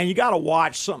 And you got to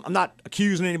watch I'm not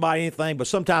accusing anybody of anything, but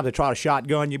sometimes they try to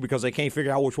shotgun you because they can't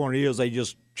figure out which one it is. They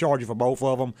just charge you for both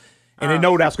of them. And they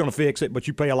know that's going to fix it, but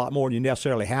you pay a lot more than you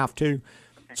necessarily have to.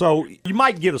 So you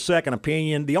might get a second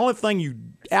opinion. The only thing you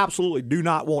absolutely do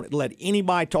not want to let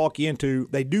anybody talk you into,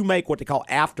 they do make what they call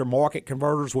aftermarket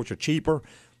converters, which are cheaper.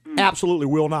 Absolutely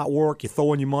will not work. You're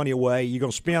throwing your money away. You're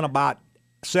going to spend about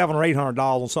 $700 or $800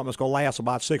 on something that's going to last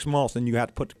about 6 months, and you have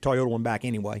to put the Toyota one back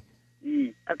anyway.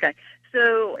 Okay.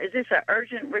 So is this an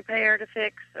urgent repair to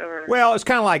fix? Or? Well, it's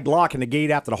kind of like locking the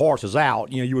gate after the horse is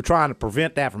out. You know, you were trying to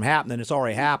prevent that from happening. It's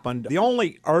already happened. The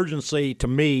only urgency to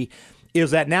me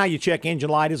is that now your check engine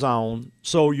light is on,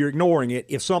 so you're ignoring it.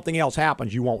 If something else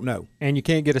happens, you won't know. And you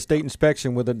can't get a state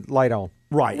inspection with the light on.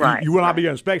 Right. You will not be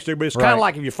getting inspected, but it's kind of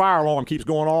like if your fire alarm keeps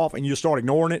going off and you start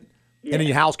ignoring it, and then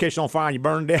your house catches on fire and you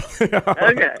burn to death.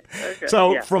 Okay.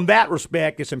 So from that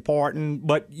respect, it's important,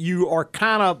 but you are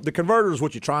kind of, the converter is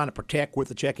what you're trying to protect with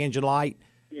the check engine light.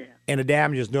 Yeah. And the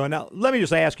damage is done. Now, let me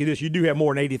just ask you this. You do have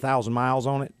more than 80,000 miles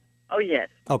on it? Oh, yes.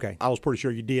 Okay. I was pretty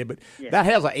sure you did, but that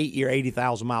has an 8-year,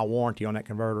 80,000-mile warranty on that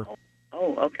converter.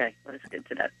 Oh, okay. Well, that's good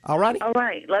to know. All righty. All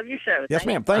right. Love your show. Yes,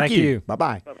 ma'am. Thank you.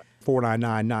 Bye-bye.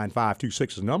 499-9526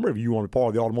 is the number. If you want to be part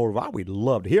of the automotive hour, we'd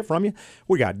love to hear from you.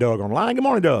 We got Doug on the line. Good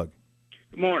morning, Doug.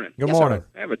 Good morning. Good morning.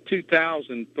 I have a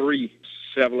 2003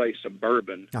 Chevrolet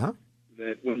Suburban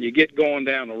that when you get going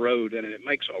down the road and it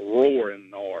makes a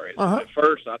roaring noise. At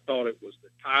first I thought it was the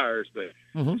tires, but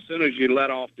as soon as you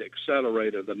let off the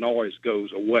accelerator, the noise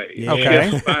goes away. Yeah. Okay.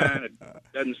 It's fine.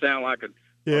 It doesn't sound like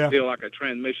feel like a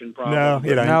transmission problem. No,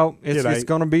 it ain't. No, it's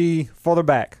going to be further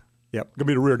back. Yep. Going to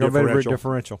be the rear Gonna be differential. the rear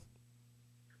differential.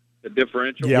 The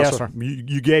differential? Yes, sir.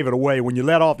 You gave it away. When you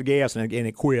let off the gas and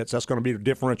it quits, that's going to be the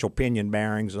differential pinion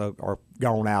bearings are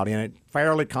going out in it.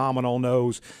 Fairly common on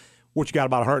those. What, you got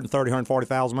about 130,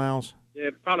 140,000 miles? Yeah,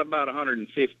 probably about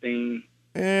 115.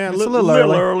 Yeah, it's a little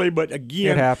early, but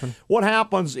again, it happened. What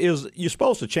happens is you're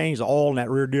supposed to change the oil in that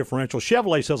rear differential.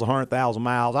 Chevrolet says 100,000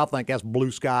 miles. I think that's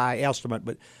blue sky estimate,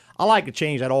 but I like to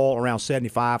change that oil around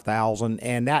 75,000,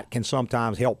 and that can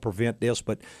sometimes help prevent this,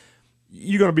 but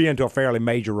you're going to be into a fairly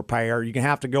major repair. You're going to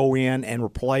have to go in and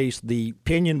replace the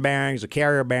pinion bearings, the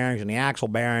carrier bearings, and the axle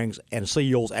bearings and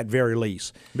seals at very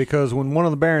least. Because when one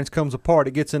of the bearings comes apart,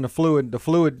 it gets in the fluid. The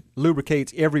fluid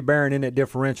lubricates every bearing in that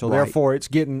differential. Right. Therefore, it's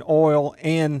getting oil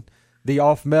and the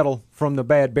off metal from the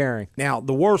bad bearing. Now,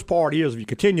 the worst part is if you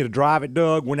continue to drive it,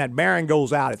 Doug, when that bearing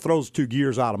goes out, it throws 2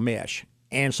 gears out of mesh.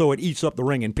 And so it eats up the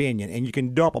ring and pinion. And you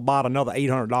can dump about another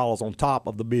 $800 on top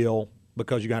of the bill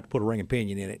because you're going to have to put a ring and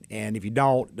pinion in it. And if you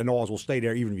don't, the noise will stay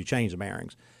there even if you change the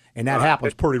bearings. And that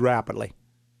happens pretty rapidly.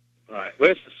 Right. Well,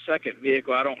 it's the second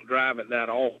vehicle. I don't drive it that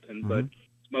often, but it's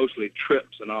mostly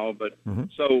trips and all. But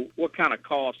so what kind of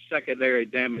cost secondary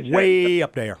damage? Way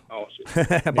up there.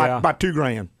 About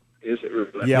 $2,000. Is it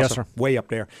really? Yes, sir. Way up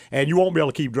there. And you won't be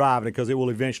able to keep driving it because it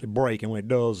will eventually break. And when it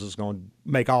does, it's going to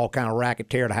make all kind of racket,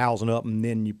 tear the housing up, and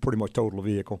then you pretty much total the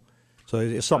vehicle. So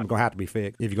it's something going to have to be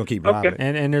fixed if you're going to keep driving it.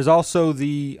 And there's also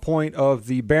the point of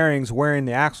the bearings wearing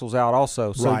the axles out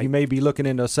also. So you may be looking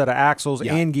into a set of axles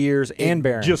and gears and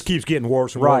bearings. Just keeps getting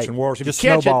worse and worse and worse. If just you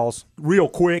catch snowballs. it real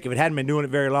quick, if it hadn't been doing it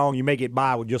very long, you may get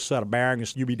by with just a set of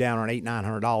bearings. You'll be down on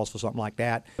 $800-900 for something like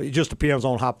that. It just depends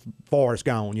on how far it's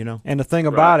gone, you know. And the thing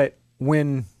about it,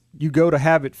 when you go to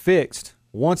have it fixed,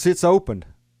 once it's opened,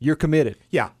 you're committed.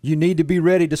 Yeah. You need to be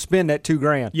ready to spend that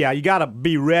 $2,000. Yeah, you got to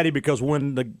be ready because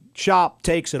when the shop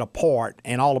takes it apart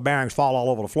and all the bearings fall all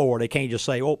over the floor, they can't just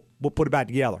say, oh, we'll put it back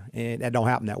together. And that don't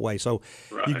happen that way. So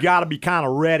you got to be kind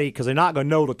of ready because they're not going to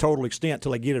know the total extent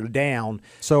till they get it down.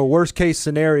 So worst case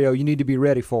scenario, you need to be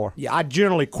ready for. Yeah, I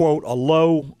generally quote a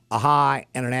low, a high,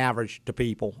 and an average to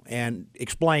people and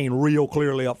explain real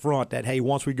clearly up front that, hey,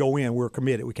 once we go in, we're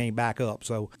committed. We can't back up.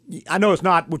 So I know it's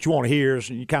not what you want to hear.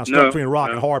 So you kind of stuck between a rock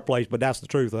and a hard place, but that's the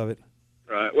truth of it.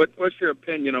 Right. What's your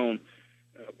opinion on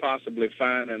possibly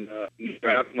finding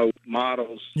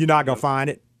models? You're not going to find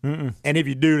it. And if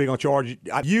you do, they're going to charge you.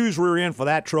 A used rear end for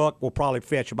that truck will probably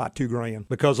fetch about $2,000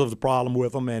 because of the problem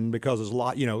with them and because there's a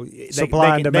lot,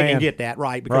 supply and demand. They can get that,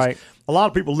 right? Because a lot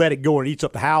of people let it go and it eats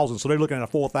up the housing, so they're looking at a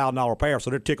 $4,000 repair,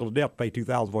 so they're tickled to death to pay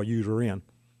 $2,000 for a used rear end.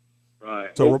 Right.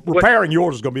 So repairing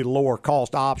yours is going to be the lower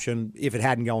cost option if it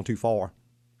hadn't gone too far.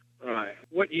 Right.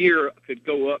 What year could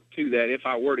go up to that if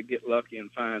I were to get lucky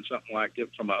and find something like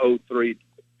it from a 03?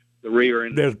 The rear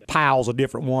end. There's piles of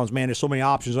different ones, man. There's so many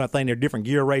options on that thing. There are different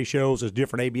gear ratios. There's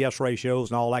different ABS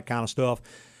ratios and all that kind of stuff.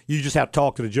 You just have to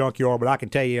talk to the junkyard, but I can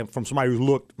tell you from somebody who's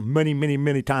looked many, many,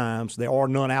 many times, there are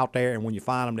none out there, and when you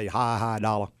find them, they're high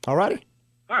dollar. All righty?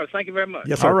 All right, thank you very much.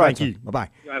 Yes, sir. All right, thank you. Bye-bye.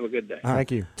 You have a good day.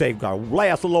 Thank you. Take our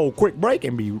last little quick break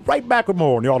and be right back with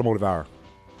more in the Automotive Hour.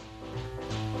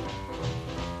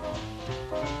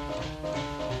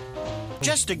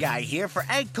 Just a guy here for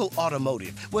AGCO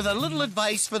Automotive with a little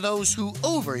advice for those who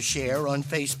overshare on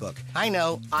Facebook. I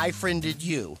know, I friended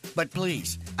you, but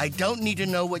please, I don't need to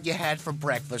know what you had for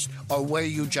breakfast or where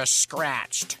you just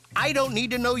scratched. I don't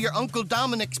need to know your Uncle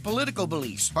Dominic's political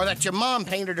beliefs or that your mom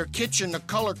painted her kitchen the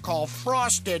color called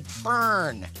Frosted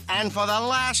Fern. And for the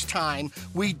last time,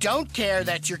 we don't care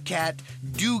that your cat,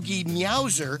 Doogie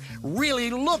Meowser,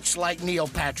 really looks like Neil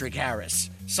Patrick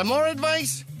Harris. Some more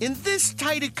advice? In this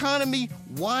tight economy,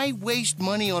 why waste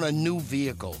money on a new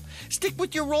vehicle? Stick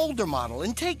with your older model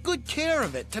and take good care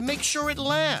of it to make sure it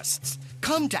lasts.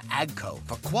 Come to AGCO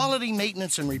for quality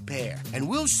maintenance and repair, and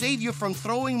we'll save you from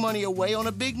throwing money away on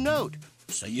a big note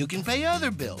so you can pay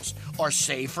other bills or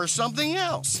save for something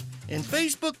else. In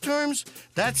Facebook terms,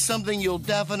 that's something you'll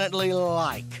definitely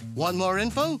like. Want more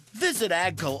info? Visit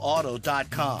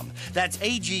agcoauto.com. That's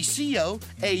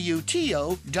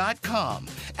AGCOAUTO.com.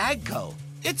 AGCO,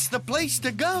 it's the place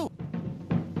to go.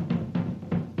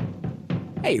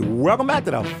 Hey, welcome back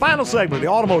to the final segment of the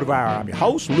Automotive Hour. I'm your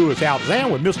host, Louis Altazan,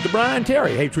 with Mr. Brian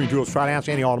Terry. Hey, Between Tools, try to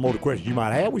answer any automotive questions you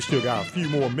might have. We still got a few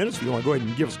more minutes if you want to go ahead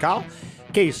and give us a call.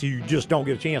 In case you just don't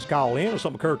get a chance to call in or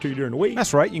something occurred to you during the week.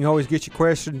 That's right. You can always get your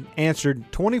question answered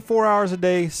 24 hours a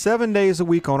day, 7 days a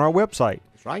week on our website.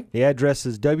 That's right. The address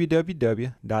is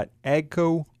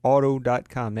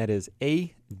www.agcoauto.com. That is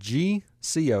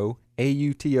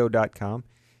AGCOAUTO.com.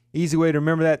 Easy way to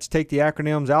remember that is take the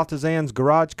acronyms Altazan's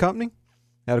Garage Company.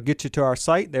 That'll get you to our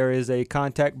site. There is a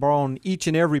contact bar on each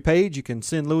and every page. You can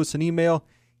send Louis an email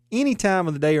any time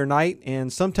of the day or night,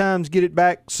 and sometimes get it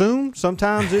back soon.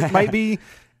 Sometimes it might be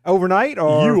overnight.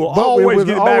 Or you will always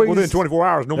get it back within 24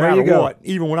 hours, no matter what.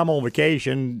 Even when I'm on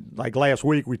vacation, like last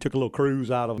week, we took a little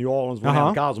cruise out of New Orleans, went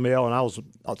down to Cozumel, and I was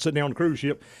sitting there on the cruise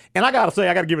ship. And I got to say,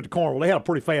 I got to give it to Carnival. They had a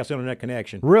pretty fast internet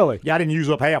connection. Really? Yeah, I didn't use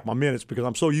up half my minutes because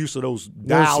I'm so used to those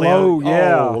They're slow,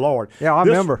 yeah. Oh, Lord. Yeah, I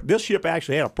remember. This ship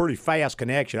actually had a pretty fast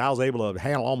connection. I was able to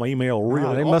handle all my email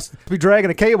really. They must be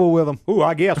dragging a cable with them. Ooh,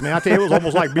 I guess, man. I tell you, it was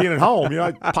almost like being at home. You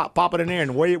know, pop it in there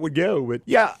and away it would go. But,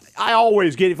 yeah, I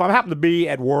always get, if I happen to be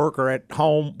at work or at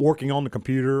home working on the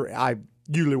computer, I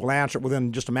usually will answer it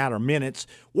within just a matter of minutes.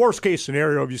 Worst case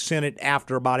scenario, if you send it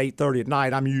after about 8:30 at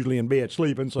night, I'm usually in bed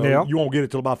sleeping, so you won't get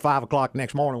it till about 5 o'clock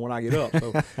next morning when I get up.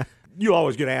 So You'll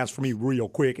always get answers from me real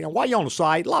quick. And while you're on the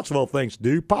site, lots of other things to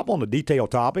do. Pop on the detail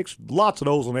topics. Lots of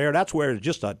those on there. That's where there's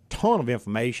just a ton of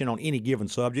information on any given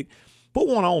subject. Put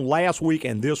one on last week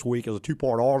and this week as a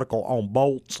 2-part article on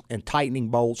bolts and tightening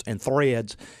bolts and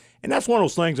threads. And that's one of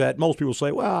those things that most people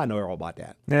say, well, I know all about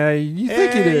that. Yeah, you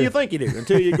think you do. You think you do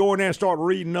until you go in there and start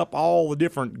reading up all the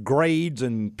different grades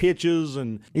and pitches.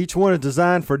 And each one is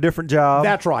designed for a different job.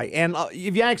 That's right. And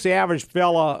if you ask the average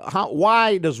fella,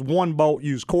 why does one bolt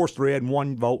use coarse thread and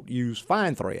one bolt use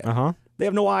fine thread? Uh-huh. They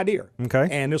have no idea. Okay.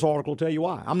 And this article will tell you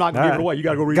why. I'm not going to give it away. You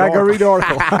got to go read the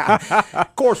article.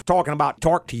 Of course, talking about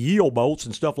torque to yield bolts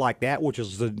and stuff like that, which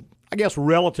is I guess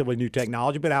relatively new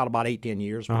technology, been out about 8-10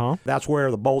 years. Uh-huh. That's where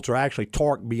the bolts are actually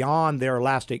torqued beyond their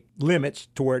elastic limits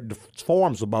to where it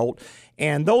forms the bolt.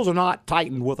 And those are not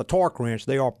tightened with a torque wrench.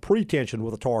 They are pre-tensioned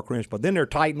with a torque wrench, but then they're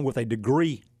tightened with a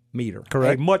degree meter.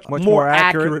 Correct. A much more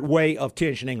accurate way of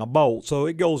tensioning a bolt. So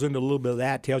it goes into a little bit of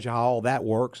that, tells you how all that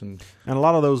works. And a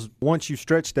lot of those, once you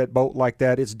stretch that bolt like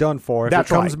that, it's done for. If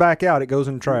That's it comes right. back out, it goes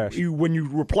in the trash. When you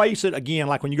replace it, again,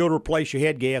 like when you go to replace your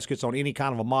head gaskets on any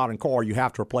kind of a modern car, you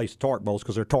have to replace the torque bolts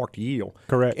because they're torque to yield.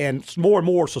 Correct. And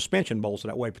more suspension bolts are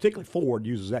that way, particularly Ford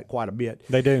uses that quite a bit.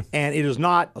 They do. And it is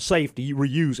not safe to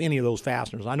reuse any of those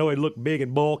fasteners. I know they look big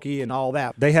and bulky and all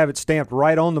that. They have it stamped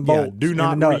right on the bolt. Yeah, do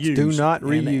not and the nuts. reuse. Do not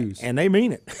reuse. And they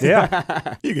mean it.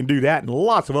 Yeah. You can do that and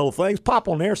lots of other things. Pop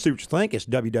on there, see what you think. It's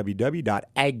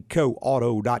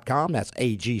www.agcoauto.com. That's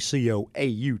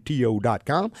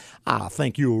AGCOAUTO.com. I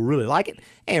think you'll really like it.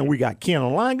 And we got Ken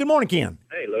online. Good morning, Ken.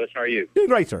 Hey, Lewis, how are you? Doing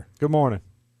great, sir. Good morning.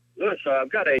 Lewis,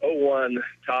 I've got a 01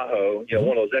 Tahoe,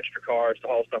 one of those extra cars to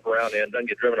haul stuff around in. Doesn't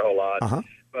get driven a whole lot. Uh-huh.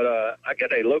 But I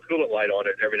get a low coolant light on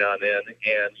it every now and then,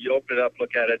 and you open it up,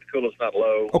 look at it, the coolant's not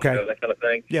low, Okay. That kind of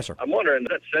thing. Yes, sir. I'm wondering,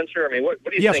 that sensor, I mean, what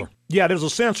do you Yes, think? sir. Yeah, there's a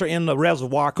sensor in the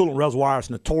reservoir. Coolant reservoir is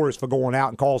notorious for going out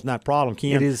and causing that problem,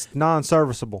 Ken. It is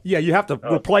non-serviceable. Yeah, you have to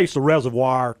replace the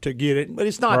reservoir to get it, but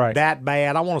it's not Right. that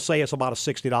bad. I want to say it's about a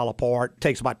 $60 part. It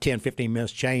takes about 10, 15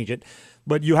 minutes to change it.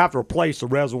 But you have to replace the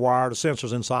reservoir, the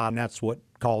sensors inside, and that's what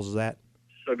causes that.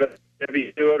 So have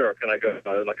you do it, or can I go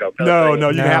like a No,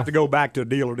 you have to go back to a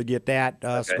dealer to get that.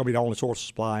 It's going to be the only source of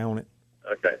supply on it.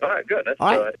 Okay. All right, good. That's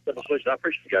All right. a simple solution. I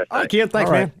appreciate you guys. All right, Ken, thanks,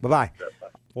 All man. right. Bye-bye.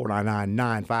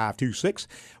 499-9526.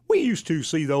 We used to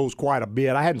see those quite a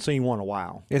bit. I hadn't seen one in a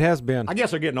while. It has been. I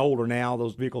guess they're getting older now.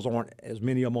 Those vehicles aren't as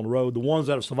many of them on the road. The ones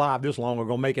that have survived this long are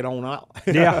going to make it on out.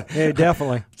 Yeah,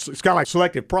 definitely. It's kind of like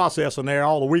selective processing there.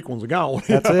 All the weak ones are gone.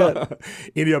 That's it.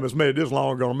 Any of them that's made it this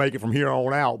long are going to make it from here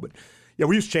on out. But yeah,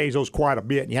 we used to change those quite a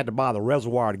bit, and you had to buy the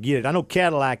reservoir to get it. I know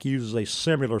Cadillac uses a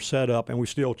similar setup, and we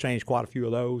still change quite a few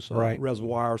of those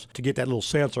reservoirs to get that little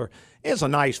sensor. It's a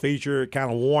nice feature. It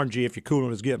kind of warns you if your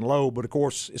coolant is getting low, but of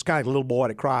course, it's kind of like the little boy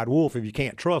that cried wolf if you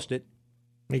can't trust it.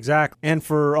 Exactly. And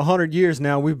for 100 years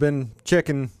now, we've been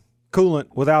checking coolant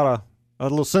without a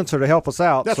little sensor to help us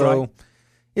out. That's so right.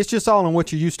 It's just all in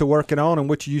what you're used to working on and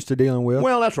what you're used to dealing with.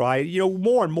 Well, that's right.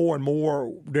 More and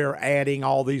more, they're adding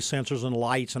all these sensors and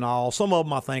lights and all. Some of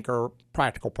them, I think, are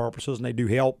practical purposes, and they do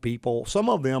help people. Some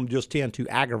of them just tend to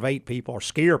aggravate people or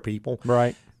scare people.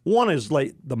 Right. One is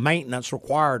like the maintenance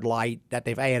required light that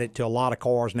they've added to a lot of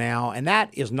cars now, and that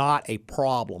is not a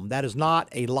problem. That is not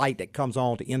a light that comes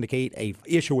on to indicate a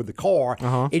issue with the car.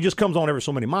 Uh-huh. It just comes on every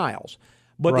so many miles.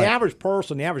 But Right. the average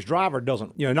person, the average driver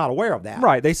doesn't, not aware of that.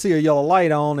 Right. They see a yellow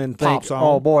light on and think, Pops on.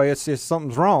 oh, boy, it's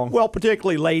something's wrong. Well,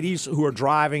 particularly ladies who are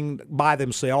driving by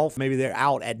themselves. Maybe they're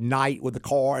out at night with the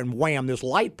car and wham, this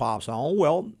light pops on.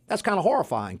 Well, that's kind of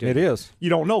horrifying to you. It is. You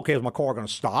don't know, okay, is my car going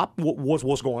to stop?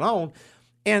 What's going on?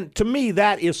 And to me,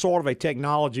 that is sort of a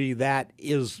technology that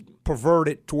is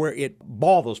perverted to where it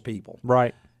bothers people.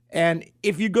 Right. And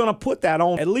if you're going to put that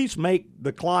on, at least make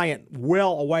the client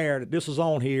well aware that this is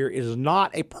on here. It is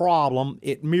not a problem.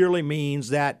 It merely means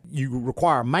that you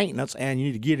require maintenance and you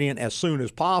need to get in as soon as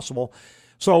possible.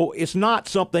 So it's not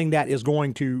something that is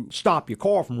going to stop your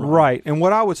car from running. Right. And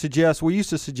what I would suggest, we used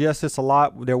to suggest this a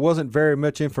lot. There wasn't very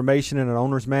much information in an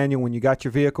owner's manual when you got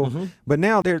your vehicle. Mm-hmm. But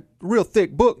now they're a real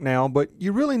thick book now, but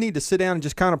you really need to sit down and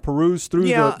just kind of peruse through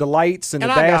the lights and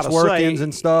the I dash gotta workings say,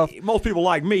 and stuff. Most people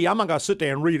like me, I'm not going to sit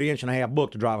there and read an inch and a half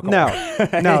book to drive a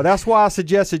car. No, that's why I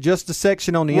suggested just a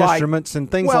section on the Right. instruments and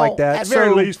things Well, like that. At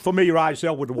very least, familiarize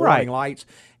yourself with the warning Right. lights.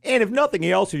 And if nothing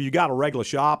else, if you got a regular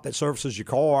shop that services your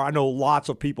car, I know lots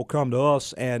of people come to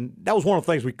us, and that was one of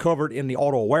the things we covered in the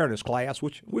auto awareness class,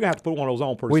 which we're going to have to put one of those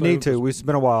on pretty we soon. need to. It's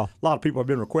been a while. A lot of people have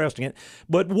been requesting it.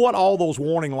 But what all those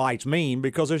warning lights mean,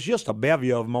 because there's just a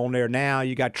bevy of them on there now.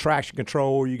 You got traction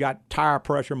control, you got tire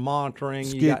pressure monitoring,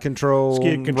 Skid you got control,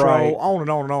 skid control, right. on and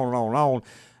on and on and on and on.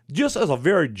 Just as a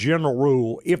very general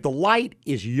rule, if the light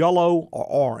is yellow or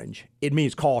orange, it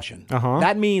means caution.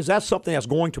 That means that's something that's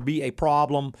going to be a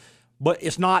problem, but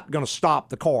it's not going to stop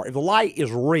the car. If the light is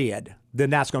red, then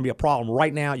that's going to be a problem.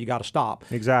 Right now, you got to stop.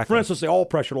 Exactly. For instance, the oil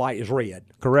pressure light is red.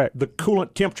 Correct. The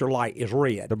coolant temperature light is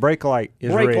red. The brake light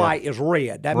is red. Brake light is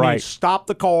red. That means stop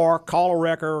the car, call a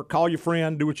wrecker, call your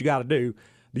friend, do what you got to do.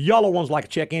 The yellow one's like a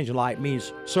check engine light,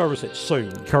 means service it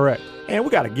soon. Correct. And we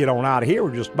got to get on out of here.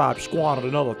 We're just about squandered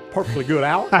another perfectly good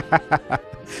hour.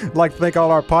 I'd like to thank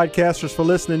all our podcasters for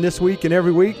listening this week and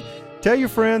every week. Tell your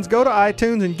friends, go to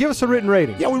iTunes, and give us a written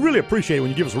rating. Yeah, we really appreciate it when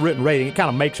you give us a written rating. It kind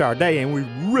of makes our day, and we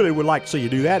really would like to see you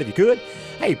do that if you could.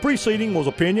 Hey, preceding was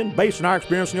opinion based on our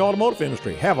experience in the automotive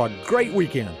industry. Have a great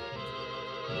weekend.